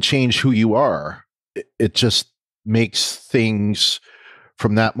 it doesn't change who you are. It just makes things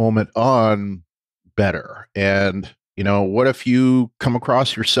from that moment on better. And, you know, what if you come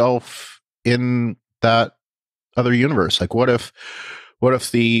across yourself in that other universe? Like, what if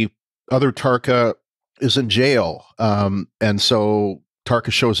the other Tarka is in jail. And so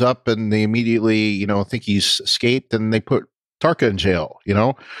Tarka shows up and they immediately, think he's escaped and they put Tarka in jail,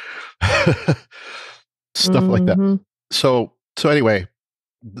 stuff like that. So anyway,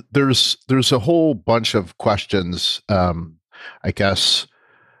 there's a whole bunch of questions. I guess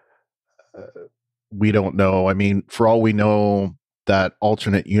we don't know. I mean, for all we know, that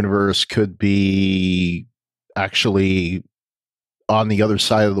alternate universe could be actually on the other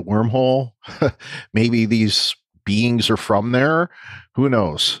side of the wormhole. Maybe these beings are from there. Who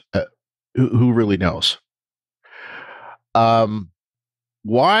knows? Who really knows?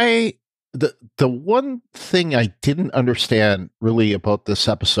 Why the one thing I didn't understand really about this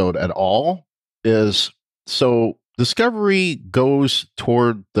episode at all is, so Discovery goes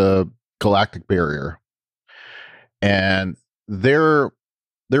toward the Galactic Barrier, and their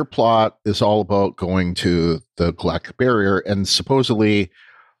plot is all about going to the Galactic Barrier, and supposedly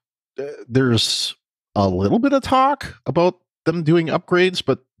there's a little bit of talk about them doing upgrades,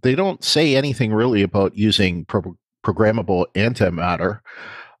 but they don't say anything really about using programmable antimatter.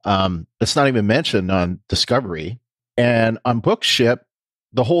 It's not even mentioned on Discovery. And on Bookship,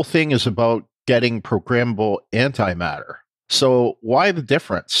 the whole thing is about getting programmable antimatter. So why the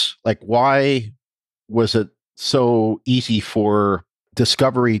difference? Like, why was it so easy for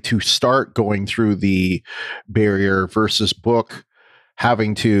Discovery to start going through the barrier versus Book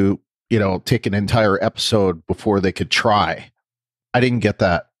having to, take an entire episode before they could try? I didn't get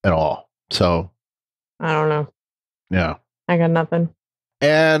that at all. So I don't know. Yeah. I got nothing.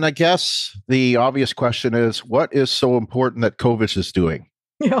 And I guess the obvious question is, what is so important that Kovic is doing?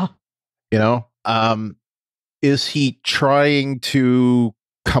 Yeah. Is he trying to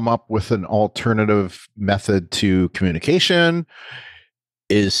come up with an alternative method to communication?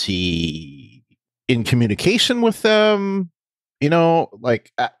 Is he in communication with them?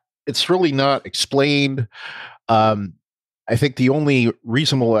 It's really not explained. I think the only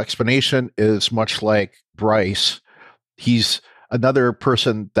reasonable explanation is much like Bryce. He's another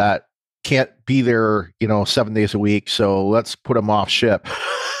person that can't be there, 7 days a week. So let's put him off ship.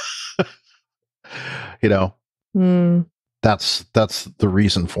 That's the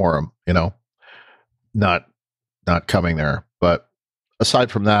reason for him, not coming there. But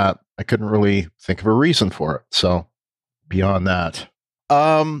aside from that, I couldn't really think of a reason for it. So beyond that,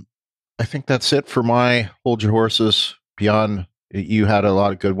 I think that's it for my Hold Your Horses. Beyond, you had a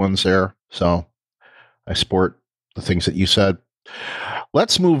lot of good ones there. So I support the things that you said.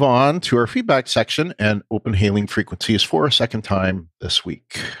 Let's move on to our feedback section and open hailing frequencies for a second time this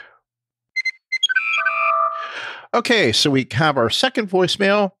week. Okay, so we have our second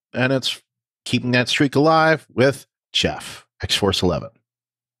voicemail, and it's keeping that streak alive with Jeff, X-Force 11.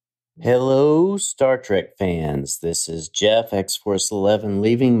 Hello, Star Trek fans. This is Jeff, X-Force 11,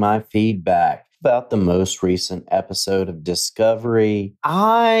 leaving my feedback about the most recent episode of Discovery.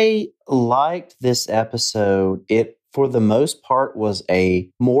 I liked this episode. It, for the most part, was a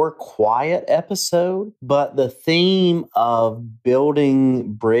more quiet episode, but the theme of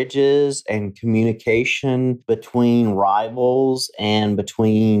building bridges and communication between rivals and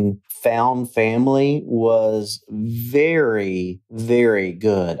between found family was very, very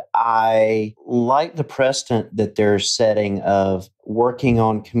good. I like the precedent that they're setting of working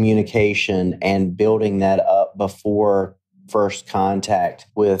on communication and building that up before first contact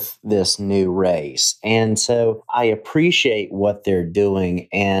with this new race. And so I appreciate what they're doing,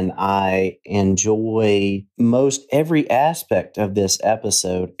 and I enjoy most every aspect of this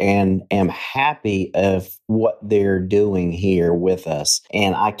episode and am happy of what they're doing here with us.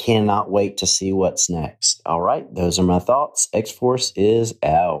 And I cannot wait to see what's next. All right, those are my thoughts. X-Force is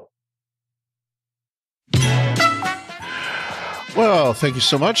out. Well, thank you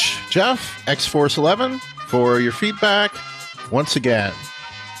so much, Jeff, X-Force 11, for your feedback. Once again,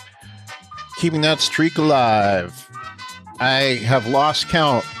 keeping that streak alive. I have lost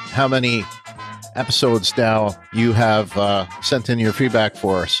count how many episodes now you have sent in your feedback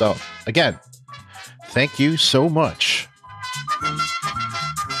for. So, again, thank you so much.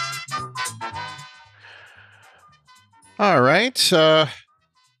 All right.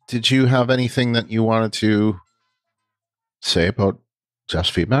 Did you have anything that you wanted to say about Jeff's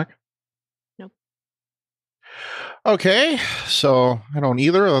feedback? Nope. Okay, so I don't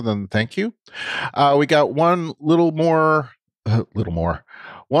either, other than thank you. We got one little bit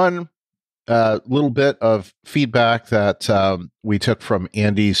of feedback that we took from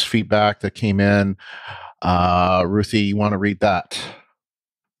Andy's feedback that came in. Ruthie, you want to read that?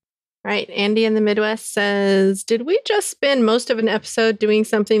 Right. Andy in the Midwest says, did we just spend most of an episode doing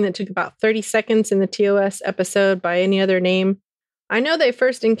something that took about 30 seconds in the TOS episode by any other name? I know they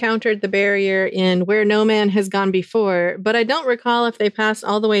first encountered the barrier in Where No Man Has Gone Before, but I don't recall if they passed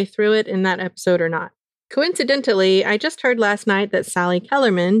all the way through it in that episode or not. Coincidentally, I just heard last night that Sally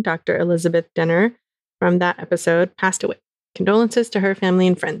Kellerman, Dr. Elizabeth Denner, from that episode, passed away. Condolences to her family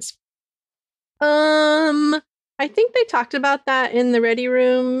and friends. I think they talked about that in the Ready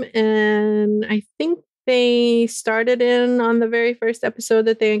Room, and I think they started in on the very first episode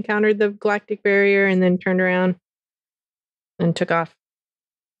that they encountered the Galactic Barrier and then turned around and took off.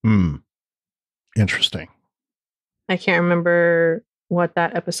 Interesting. I can't remember what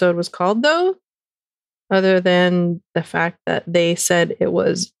that episode was called, though, other than the fact that they said it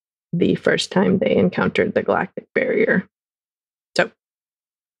was the first time they encountered the Galactic Barrier. So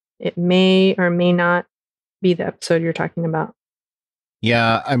it may or may not be the episode you're talking about.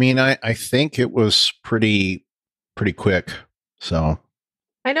 Yeah, I mean, I think it was pretty quick. So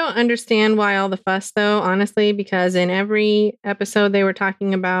I don't understand why all the fuss, though, honestly, because in every episode they were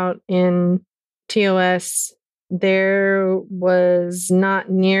talking about in TOS, there was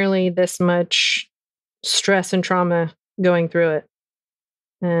not nearly this much stress and trauma going through it.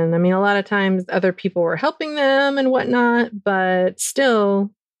 And I mean, a lot of times other people were helping them and whatnot, but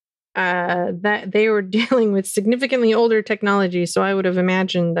still, that they were dealing with significantly older technology. So I would have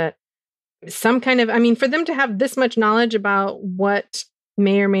imagined that some kind of, I mean, for them to have this much knowledge about what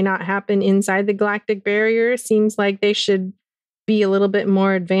may or may not happen inside the Galactic Barrier seems like they should be a little bit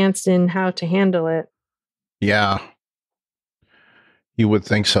more advanced in how to handle it. yeah, you would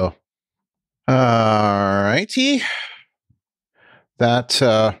think so. All righty.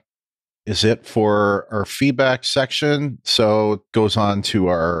 That is it for our feedback section. So it goes on to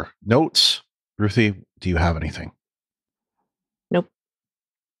our notes. Ruthie, do you have anything? Nope.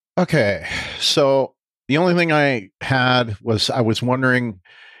 Okay. So the only thing I had was I was wondering,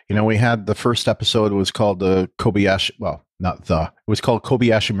 we had the first episode was called the Kobayashi. Well, it was called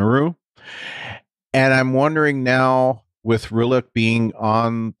Kobayashi Maru. And I'm wondering now with Rillick being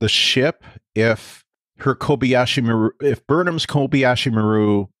on the ship, if Burnham's Kobayashi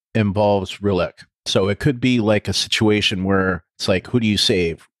Maru involves Rillick. So it could be like a situation where it's like, who do you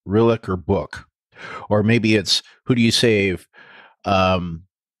save, Rillick or Book? Or maybe it's, who do you save?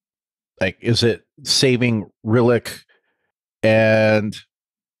 Like, is it saving Rillick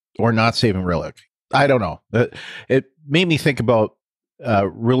or not saving Rillick? I don't know. It made me think about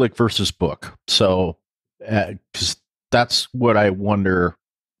Rillick versus Book. So, because that's what I wonder.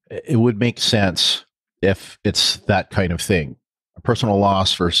 It would make sense if it's that kind of thing, a personal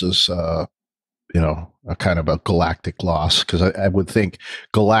loss versus, a kind of a galactic loss. Because I would think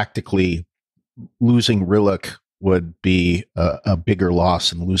galactically losing Rillick would be a bigger loss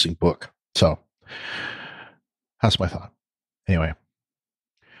than losing Book. So that's my thought. Anyway.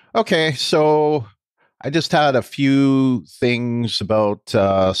 Okay, so I just had a few things about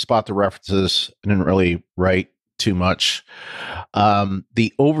spot the references. I didn't really write too much.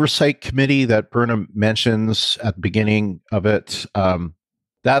 The oversight committee that Burnham mentions at the beginning of it,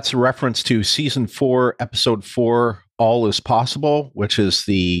 that's a reference to season 4, episode 4, All Is Possible, which is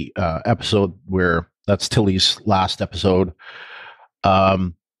the episode where that's Tilly's last episode.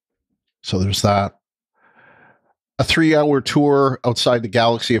 So there's that. A 3-hour tour outside the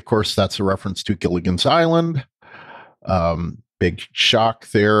galaxy. Of course, that's a reference to Gilligan's Island. Big shock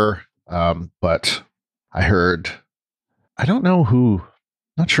there. But I heard,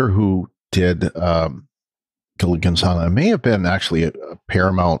 not sure who did Gilligan's Island. It may have been actually a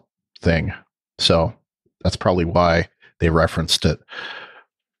Paramount thing. So that's probably why they referenced it.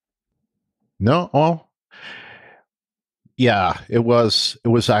 No? Oh, yeah, it was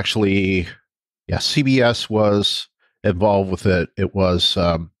actually, yeah, CBS was involved with it. It was,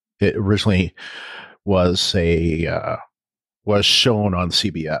 it originally was was shown on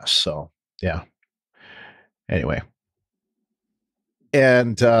CBS. So yeah. Anyway.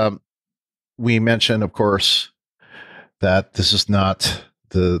 And, we mentioned, of course, that this is not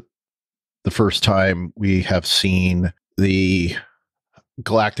the first time we have seen the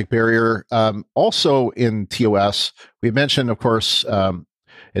Galactic Barrier. Also in TOS, we mentioned, of course,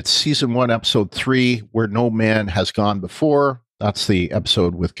 it's season 1, episode 3, Where No Man Has Gone Before. That's the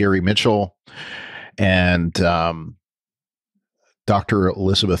episode with Gary Mitchell and Dr.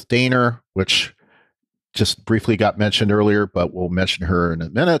 Elizabeth Daner, which just briefly got mentioned earlier, but we'll mention her in a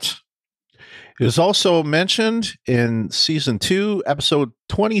minute. It is also mentioned in season 2, episode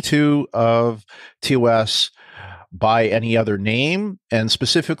 22 of TOS, By Any Other Name. And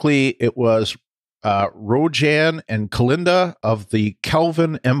specifically, it was Rojan and Kalinda of the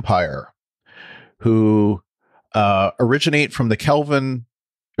Kelvin Empire, who originate from the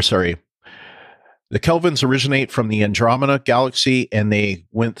The Kelvins originate from the Andromeda galaxy, and they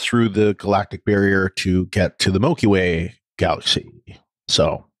went through the galactic barrier to get to the Milky Way galaxy.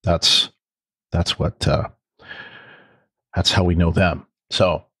 So that's what that's how we know them.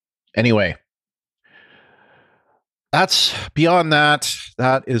 So anyway, that's beyond that.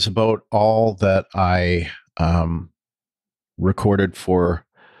 That is about all that I recorded for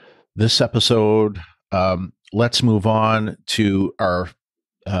this episode. Let's move on to our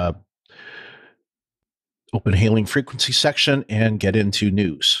open hailing frequency section and get into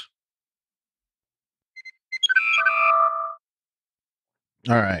news.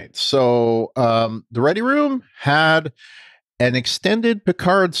 All right. So the Ready Room had an extended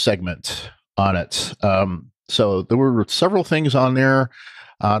Picard segment on it. So there were several things on there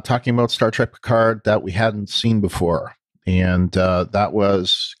talking about Star Trek Picard that we hadn't seen before. And that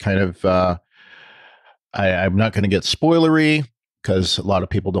was kind of, I'm not going to get spoilery because a lot of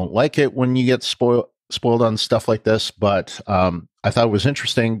people don't like it when you get spoiled on stuff like this. But I thought it was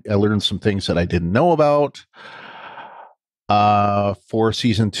interesting. I learned some things that I didn't know about for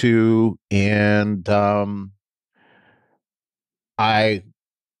season 2. And I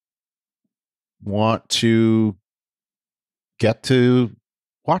want to get to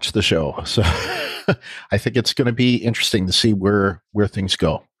watch the show. So I think it's going to be interesting to see where things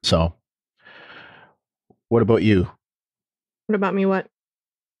go. So what about you? What about me? What?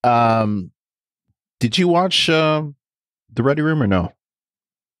 Did you watch The Ready Room or no?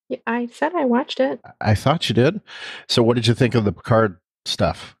 Yeah, I said I watched it. I thought you did. So what did you think of the Picard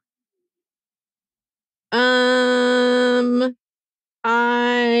stuff?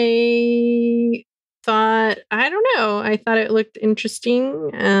 I thought, I don't know. I thought it looked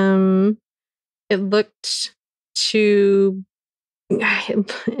interesting. It looked to,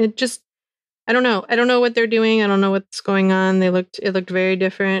 it just, I don't know. I don't know what they're doing. I don't know what's going on. It looked very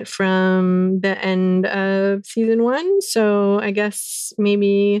different from the end of season 1. So I guess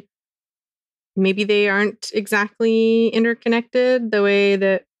maybe they aren't exactly interconnected the way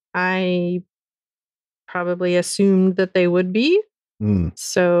that I probably assumed that they would be.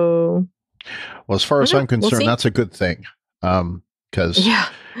 So, well, as far as I'm concerned, that's a good thing.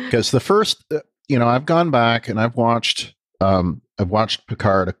 Because the first, I've gone back and I've watched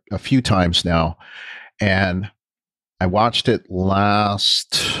Picard a few times now, and I watched it I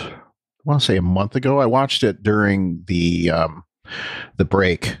want to say a month ago. I watched it during the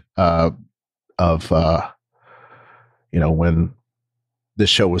break of when this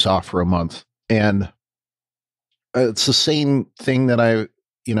show was off for a month, and it's the same thing that I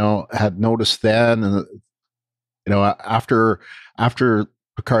had noticed then, and after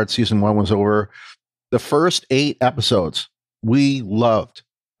Picard season 1 was over, the first 8 episodes we loved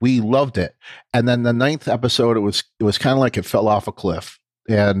it, and then the 9th episode it was kind of like it fell off a cliff,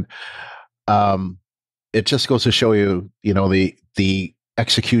 and it just goes to show you the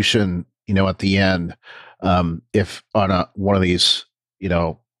execution at the end, if on one of these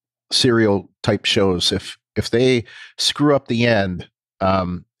serial type shows, if they screw up the end,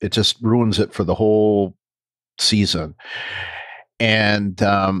 it just ruins it for the whole season. And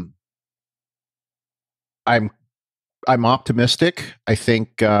I'm optimistic. I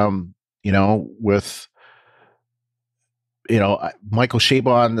think with Michael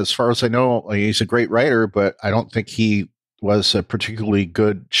Chabon, as far as I know, he's a great writer, but I don't think he was a particularly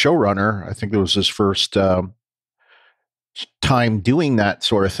good showrunner. I think it was his first time doing that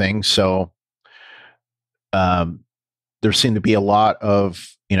sort of thing. So there seemed to be a lot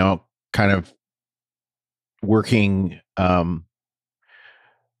of, kind of working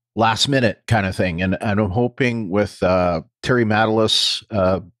last minute kind of thing. And I'm hoping with Terry Matalas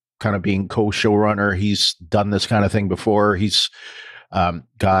kind of being co-showrunner, he's done this kind of thing before. He's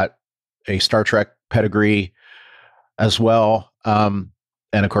got a Star Trek pedigree as well. And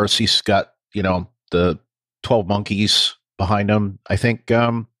of course he's got, the 12 Monkeys behind him. I think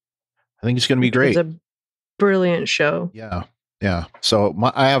it's going to be great. It's a brilliant show. Yeah. Yeah. So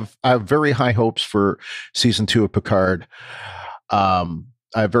I have very high hopes for season 2 of Picard. I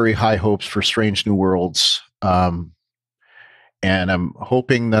have very high hopes for Strange New Worlds. And I'm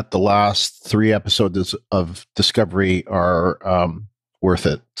hoping that the last 3 episodes of Discovery are worth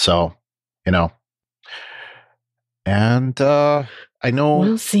it. So, and I know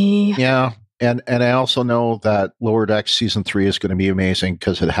we'll see. Yeah. And I also know that Lower Decks season 3 is going to be amazing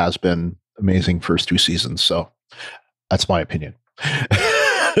because it has been amazing first 2 seasons. So that's my opinion.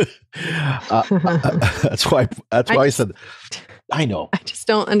 That's why I said, I know. I just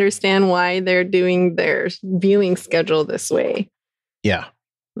don't understand why they're doing their viewing schedule this way. Yeah.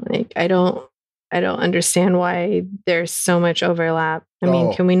 Like, I don't I don't understand why there's so much overlap. I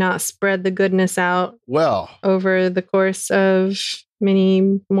mean, can we not spread the goodness out over the course of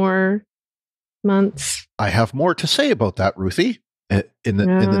many more months? I have more to say about that, Ruthie, in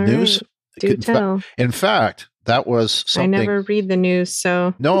the news. Do tell. In fact, that was something. I never read the news,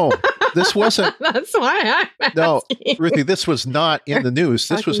 so. No, this wasn't. That's why I'm No, asking. Ruthie, this was not in the news.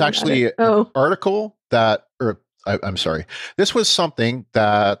 This was actually an article that, I'm sorry. This was something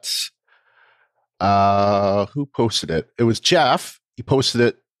that, who posted it? It was Jeff. He posted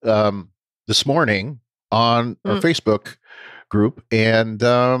it this morning on our Facebook group, and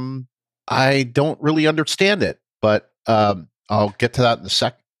I don't really understand it, but I'll get to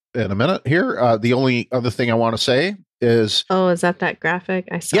that in a minute here. The only other thing I want to say is... Oh, is that graphic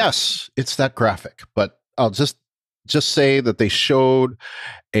I saw? Yes, it's that graphic, but I'll just say that they showed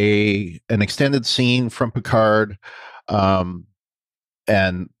an extended scene from Picard, and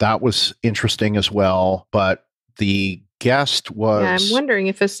that was interesting as well, but the guest was... Yeah, I'm wondering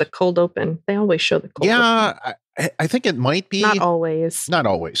if it's the cold open. They always show the cold open. Yeah, I think it might be. Not always. Not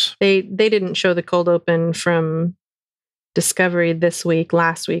always. They didn't show the cold open from Discovery this week,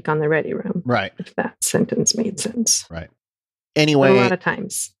 last week on the Ready Room. Right. If that sentence made sense. Right. Anyway. But a lot of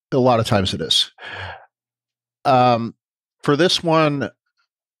times. A lot of times it is. For this one,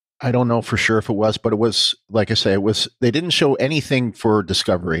 I don't know for sure if it was, but it was, like I say, they didn't show anything for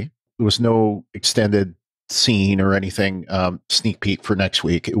Discovery. There was no extended scene or anything, sneak peek for next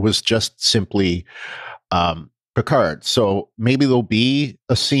week. It was just simply Picard. So maybe there'll be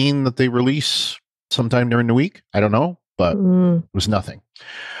a scene that they release sometime during the week. I don't know, but it was nothing.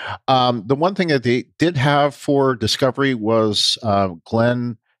 The one thing that they did have for Discovery was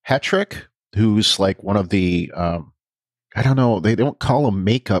Glenn Hetrick, who's like one of the, I don't know, they don't call them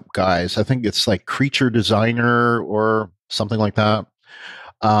makeup guys. I think it's like creature designer or something like that.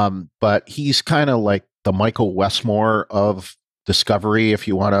 But he's kind of like the Michael Westmore of Discovery, if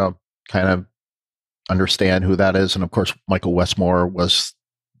you want to kind of understand who that is. And of course, Michael Westmore was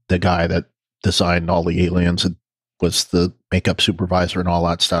the guy that designed all the aliens and was the makeup supervisor and all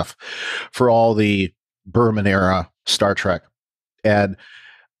that stuff for all the Berman era Star Trek. And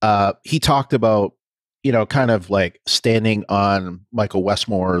he talked about, kind of like standing on Michael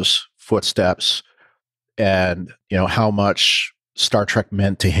Westmore's footsteps and, how much Star Trek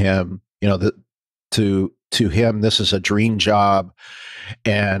meant to him, to him, this is a dream job.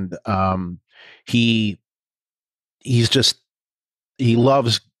 And he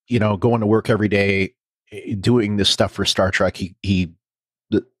loves, going to work every day, doing this stuff for Star Trek.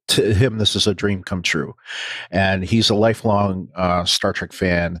 To him, this is a dream come true. And he's a lifelong Star Trek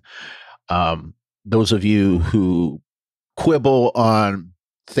fan. Those of you who quibble on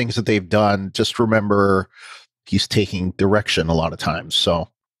things that they've done, just remember he's taking direction a lot of times. So,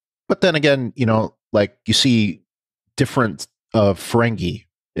 but then again, like you see different Ferengi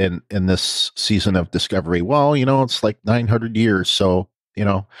in this season of Discovery. Well, it's like 900 years. So,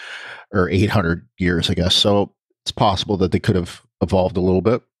 or 800 years, I guess. So it's possible that they could have evolved a little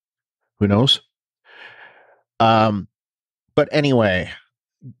bit. Who knows? But anyway,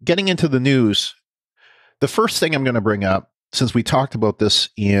 getting into the news, the first thing I'm going to bring up, since we talked about this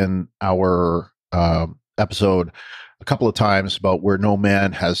in our episode a couple of times about where no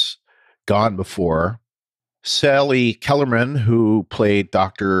man has gone before, Sally Kellerman, who played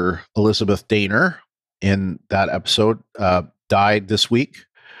Dr. Elizabeth Daner in that episode, died this week.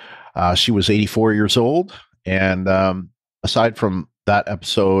 She was 84 years old. And aside from that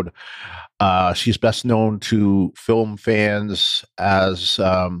episode, she's best known to film fans as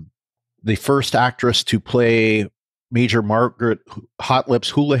the first actress to play Major Margaret Hot Lips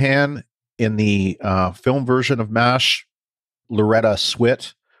Houlihan in the film version of MASH. Loretta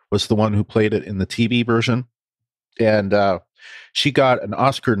Swit was the one who played it in the TV version. And she got an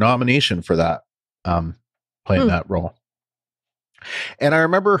Oscar nomination for that, playing that role. And I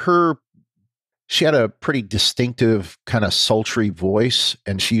remember she had a pretty distinctive kind of sultry voice,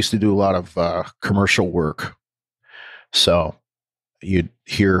 and she used to do a lot of commercial work. So you'd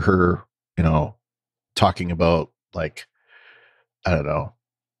hear her, talking about like, I don't know,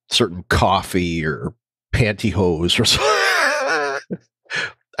 certain coffee or pantyhose or something.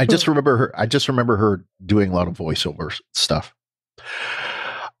 I just remember her doing a lot of voiceover stuff.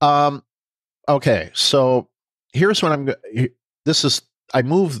 Okay, so here's what I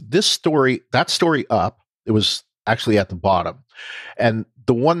moved that story up. It was actually at the bottom. And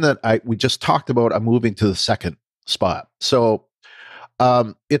the one that we just talked about, I'm moving to the second spot. So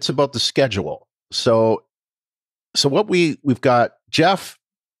it's about the schedule. So what we've got, Jeff,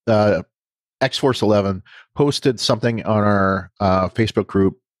 X-Force 11 posted something on our Facebook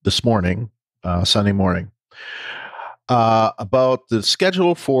group this morning Sunday morning, about the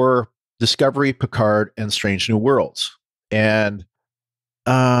schedule for Discovery, Picard, and Strange New Worlds. And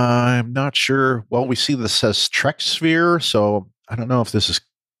I'm not sure. Well, we see this says TrekSphere, so I don't know if this is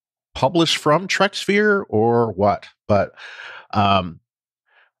published from TrekSphere or what. But and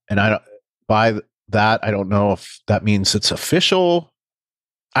I don't by that. I don't know if that means it's official.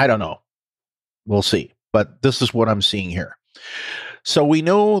 I don't know. We'll see. But this is what I'm seeing here. So we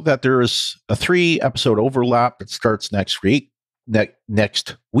know that there is a 3-episode overlap that starts next week.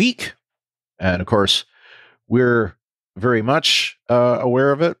 Next week, and of course, we're very much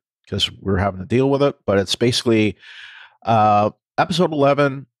aware of it because we're having to deal with it. But it's basically episode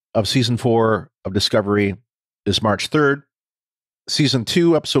 11 of season 4 of Discovery is March 3rd. Season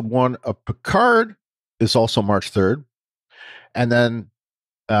 2, episode 1 of Picard is also March 3rd. And then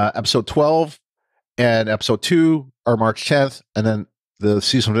episode 12 and episode 2 are March 10th. And then the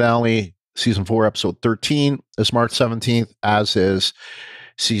season finale, season 4, episode 13 is March 17th, as is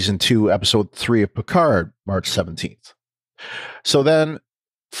season 2, episode 3 of Picard, March 17th. So then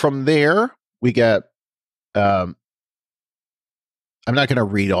from there, we get, I'm not going to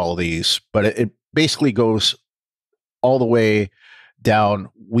read all of these, but it basically goes all the way down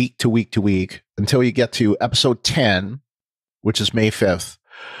week to week to week until you get to episode 10, which is May 5th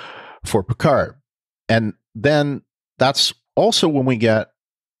for Picard. And then that's also when we get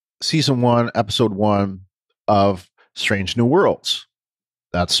season 1, episode 1 of Strange New Worlds.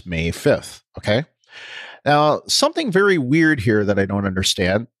 That's May 5th. Okay. Now, something very weird here that I don't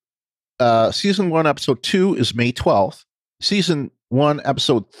understand. Season 1, episode 2 is May 12th. Season 1,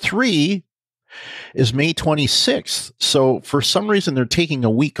 episode 3 is May 26th. So for some reason, they're taking a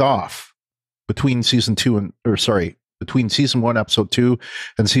week off between season 1, episode 2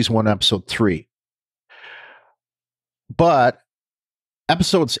 and season 1, episode 3. But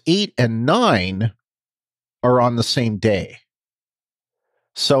episodes 8 and 9 are on the same day.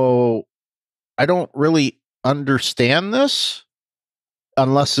 So I don't really understand this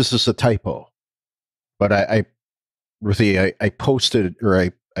unless this is a typo. But Ruthie, I posted, or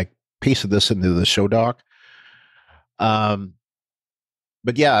I pasted this into the show doc. But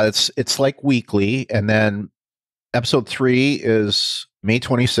yeah, it's like weekly, and then episode 3 is May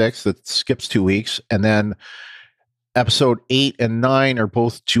 26th. It skips 2 weeks, and then episode 8 and 9 are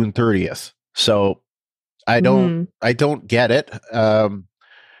both June 30th. So I don't get it.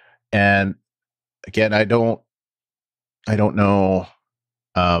 And again, I don't know.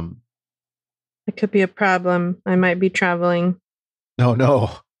 It could be a problem. I might be traveling.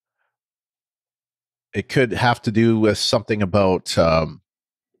 No. It could have to do with something about,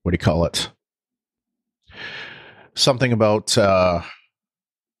 what do you call it? Something about I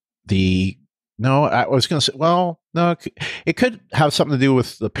was going to say, well, no, it could have something to do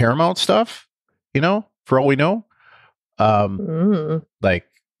with the Paramount stuff, for all we know. Like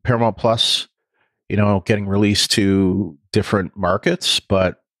Paramount Plus, getting released to different markets,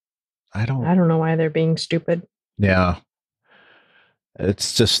 but I don't know why they're being stupid. Yeah.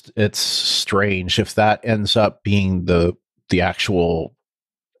 It's strange if that ends up being the actual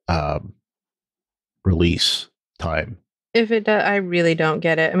release time. If it does, I really don't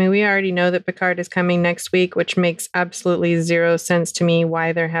get it. I mean, we already know that Picard is coming next week, which makes absolutely zero sense to me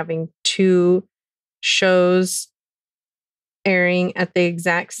why they're having 2 shows airing at the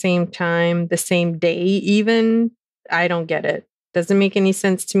exact same time, the same day even. I don't get it. Doesn't make any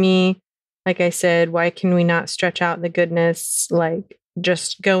sense to me. Like I said, why can we not stretch out the goodness, like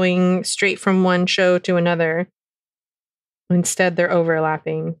just going straight from one show to another? Instead, they're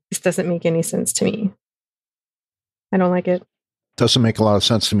overlapping. This doesn't make any sense to me. I don't like it. Doesn't make a lot of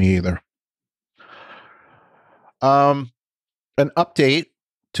sense to me either. An update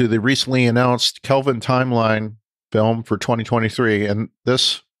to the recently announced Kelvin timeline film for 2023. And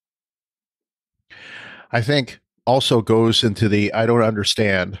this, I think, also goes into the I don't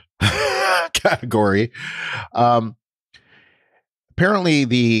understand category. Apparently,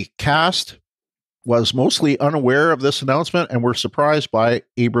 the cast was mostly unaware of this announcement and were surprised by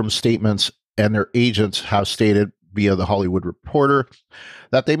Abrams' statements, and their agents have stated via The Hollywood Reporter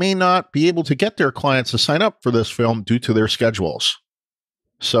that they may not be able to get their clients to sign up for this film due to their schedules.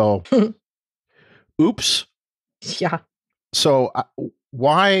 So, oops. Yeah. So,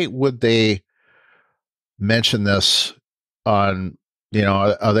 why would they mention this on,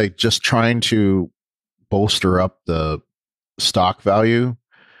 are they just trying to bolster up the stock value?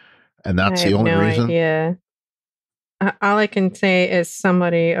 And that's the only reason? Idea. All I can say is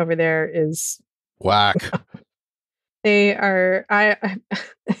somebody over there is whack. They are,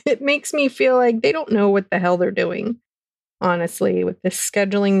 it makes me feel like they don't know what the hell they're doing. honestly, with this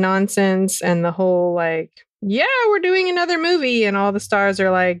scheduling nonsense and the whole like, yeah, we're doing another movie. And all the stars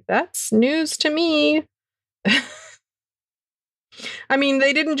are like, that's news to me. I mean,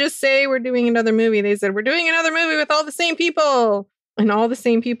 they didn't just say we're doing another movie. They said we're doing another movie with all the same people. And all the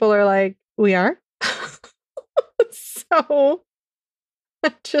same people are like, we are? So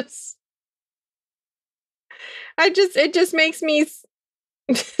it just makes me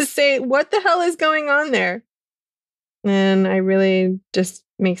say, what the hell is going on there? And I really just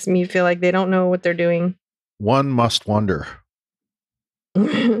makes me feel like they don't know what they're doing. One must wonder.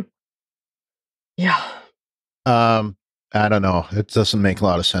 Yeah. I don't know. It doesn't make a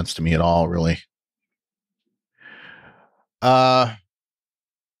lot of sense to me at all, really.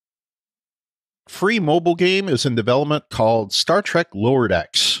 Free mobile game is in development called Star Trek Lower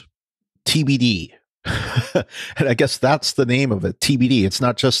Decks, TBD. And I guess that's the name of it, TBD. It's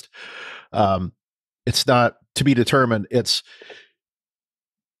not just, it's not to be determined. It's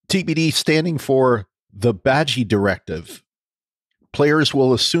TBD standing for the Badgie Directive. Players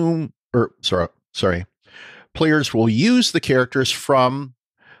will players will use the characters from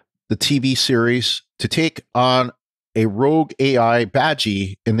the TV series to take on a rogue AI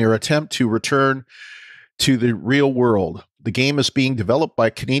Badgie in their attempt to return to the real world. The game is being developed by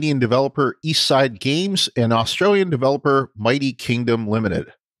Canadian developer Eastside Games and Australian developer Mighty Kingdom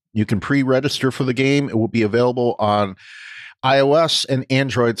Limited. You can pre-register for the game. It will be available on iOS and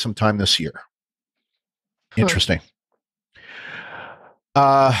Android sometime this year. Interesting.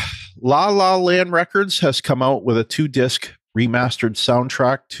 La La Land Records has come out with a 2-disc remastered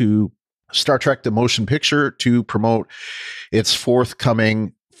soundtrack to Star Trek The Motion Picture to promote its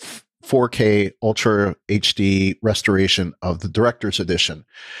forthcoming 4K Ultra HD restoration of the Director's Edition.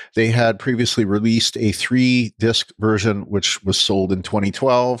 They had previously released a 3-disc version, which was sold in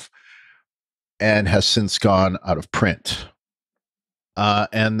 2012 and has since gone out of print.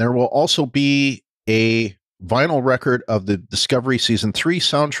 And there will also be a vinyl record of the Discovery Season 3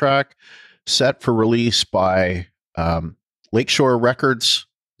 soundtrack set for release by Lakeshore Records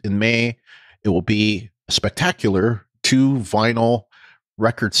in May. It will be a spectacular 2-vinyl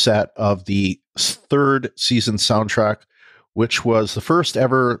record set of the 3rd season soundtrack, which was the first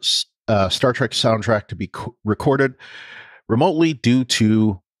ever Star Trek soundtrack to be recorded remotely due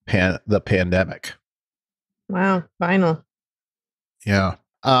to the pandemic. Wow, vinyl. Yeah.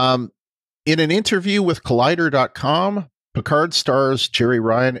 In an interview with Collider.com, Picard stars Jerry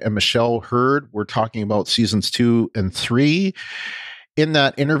Ryan and Michelle Hurd were talking about seasons 2 and 3. In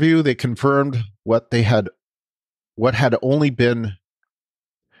that interview, they confirmed what had only been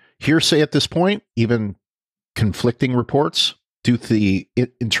hearsay at this point, even conflicting reports due to the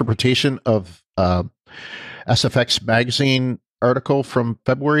interpretation of SFX magazine article from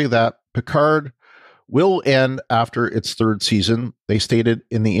February that Picard will end after its 3rd season. They stated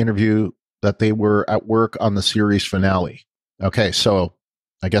in the interview that they were at work on the series finale. Okay, so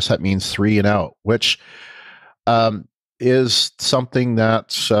I guess that means 3 and out, which is something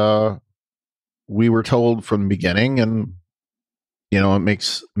that we were told from the beginning, and it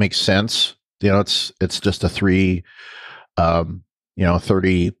makes sense. It's just a 30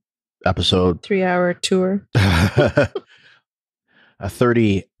 episode 3-hour tour. A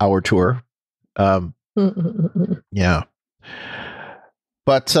 30-hour tour. Yeah.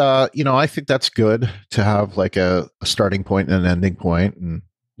 But, I think that's good to have like a starting point and an ending point, and,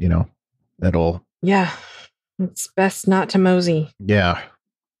 that'll. Yeah. It's best not to mosey. Yeah.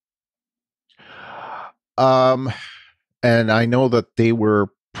 And I know that they were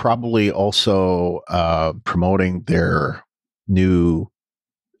probably also promoting their new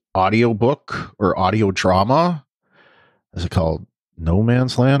audiobook or audio drama. Is it called No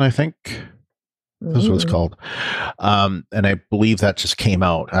Man's Land, I think? This is what it's called. And I believe that just came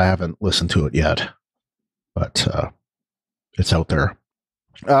out. I haven't listened to it yet, but it's out there.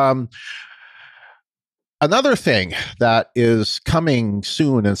 Another thing that is coming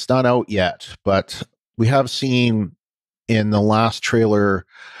soon, and it's not out yet, but we have seen in the last trailer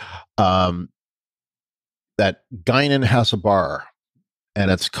that Guinan has a bar,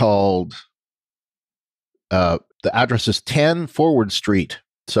 and it's called, the address is 10 Forward Street.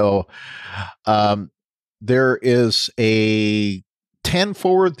 So there is a 10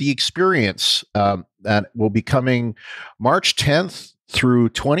 Forward The Experience that will be coming March 10th through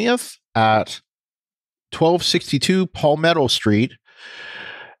 20th at 1262 Palmetto Street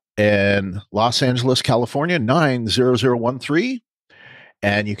in Los Angeles, California, 90013.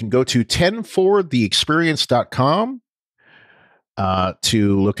 And you can go to 10forwardtheexperience.com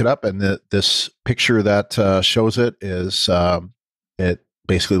to look it up. And this picture that shows it is, it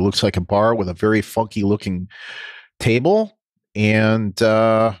basically looks like a bar with a very funky looking table, and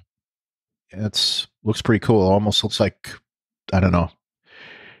it's looks pretty cool. It almost looks like, I don't know,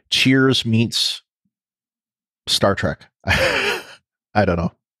 Cheers meets Star Trek. I don't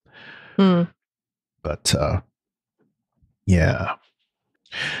know. But yeah.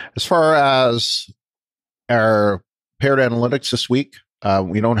 As far as our paired analytics this week,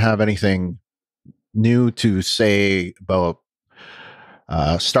 we don't have anything new to say about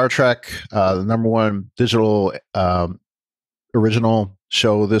Star Trek. The number one digital original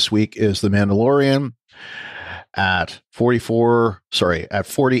show this week is The Mandalorian at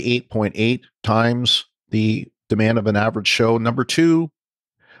 48.8 times the demand of an average show. Number two,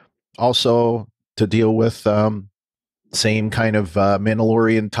 also to deal with same kind of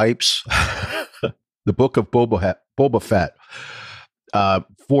Mandalorian types, the Book of Boba Fett,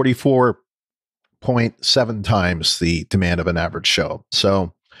 44.7 times the demand of an average show.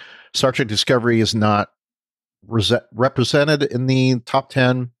 So Star Trek Discovery is not represented in the top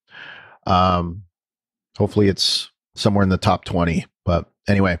 10. Hopefully it's somewhere in the top 20. But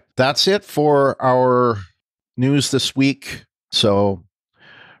anyway, that's it for our news this week. So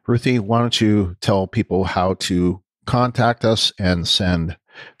Ruthie, why don't you tell people how to contact us and send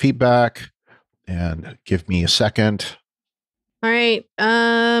feedback, and give me a second. All right.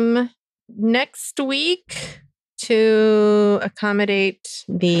 Next week, to accommodate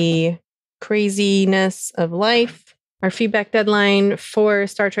the craziness of life, our feedback deadline for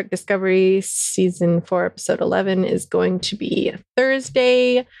Star Trek Discovery Season 4, Episode 11 is going to be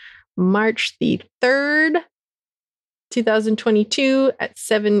Thursday, March the 3rd, 2022 at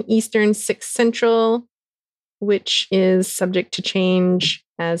 7 Eastern, 6 Central, which is subject to change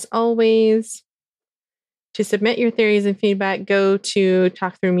as always. To submit your theories and feedback, go to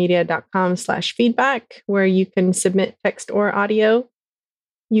talkthroughmedia.com/feedback, where you can submit text or audio.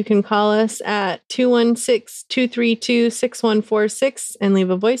 You can call us at 216-232-6146 and leave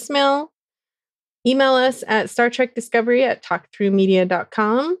a voicemail. Email us at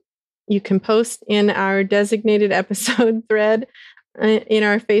StarTrekDiscovery@talkthroughmedia.com. You can post in our designated episode thread in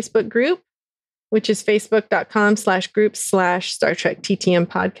our Facebook group, which is facebook.com/groups/Star Trek TTM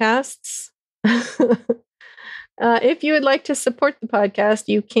podcasts. If you would like to support the podcast,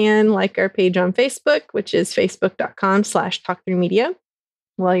 you can like our page on Facebook, which is facebook.com/talkthroughmedia.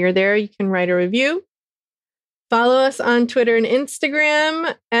 While you're there, you can write a review. Follow us on Twitter and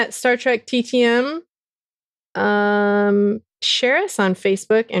Instagram at Star Trek TTM. Share us on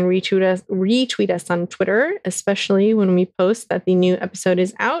Facebook and retweet us on Twitter, especially when we post that the new episode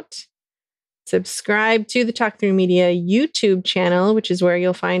is out. Subscribe to the Talk Through Media YouTube channel, which is where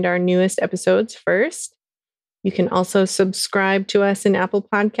you'll find our newest episodes first. You can also subscribe to us in Apple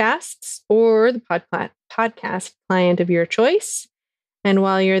Podcasts or the podcast client of your choice. And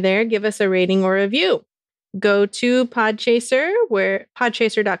while you're there, give us a rating or review. Go to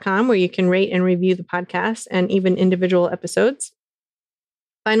podchaser.com, where you can rate and review the podcast and even individual episodes.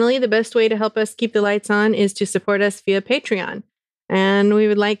 Finally, the best way to help us keep the lights on is to support us via Patreon. And we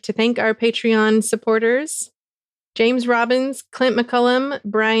would like to thank our Patreon supporters: James Robbins, Clint McCullum,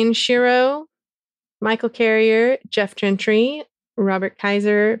 Brian Shiro, Michael Carrier, Jeff Gentry, Robert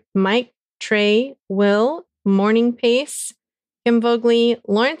Kaiser, Mike, Trey, Will, Morning Pace, Kim Vogley,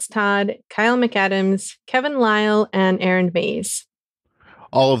 Lawrence Todd, Kyle McAdams, Kevin Lyle, and Aaron Mays.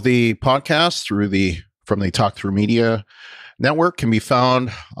 All of the podcasts from the Talk Through Media network can be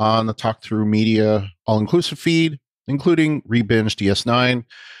found on the Talk Through Media all-inclusive feed, including Rebinge DS9.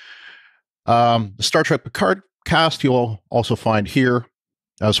 The Star Trek Picard cast you'll also find here,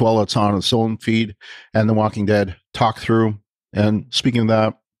 as well as it's on its own feed, and The Walking Dead Talk Through. And speaking of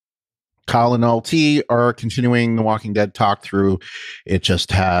that, Kyle and LT are continuing The Walking Dead Talk Through. It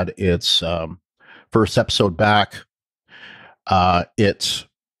just had its first episode back. It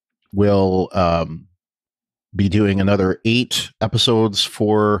will be doing another 8 episodes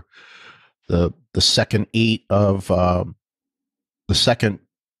for the second 8 of the second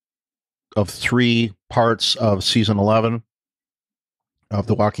of 3 parts of season 11 of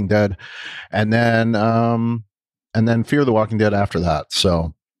The Walking Dead, and then Fear the Walking Dead after that.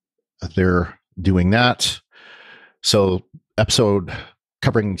 So they're doing that. So episode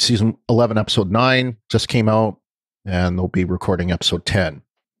covering season 11, episode 9 just came out, and they'll be recording episode 10.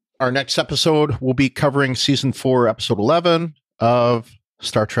 Our next episode will be covering season 4, episode 11 of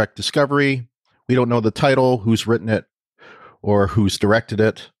Star Trek Discovery. We don't know the title, who's written it, or who's directed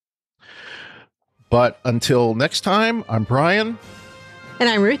it. But until next time, I'm Brian. And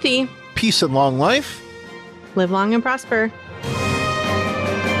I'm Ruthie. Peace and long life. Live long and prosper.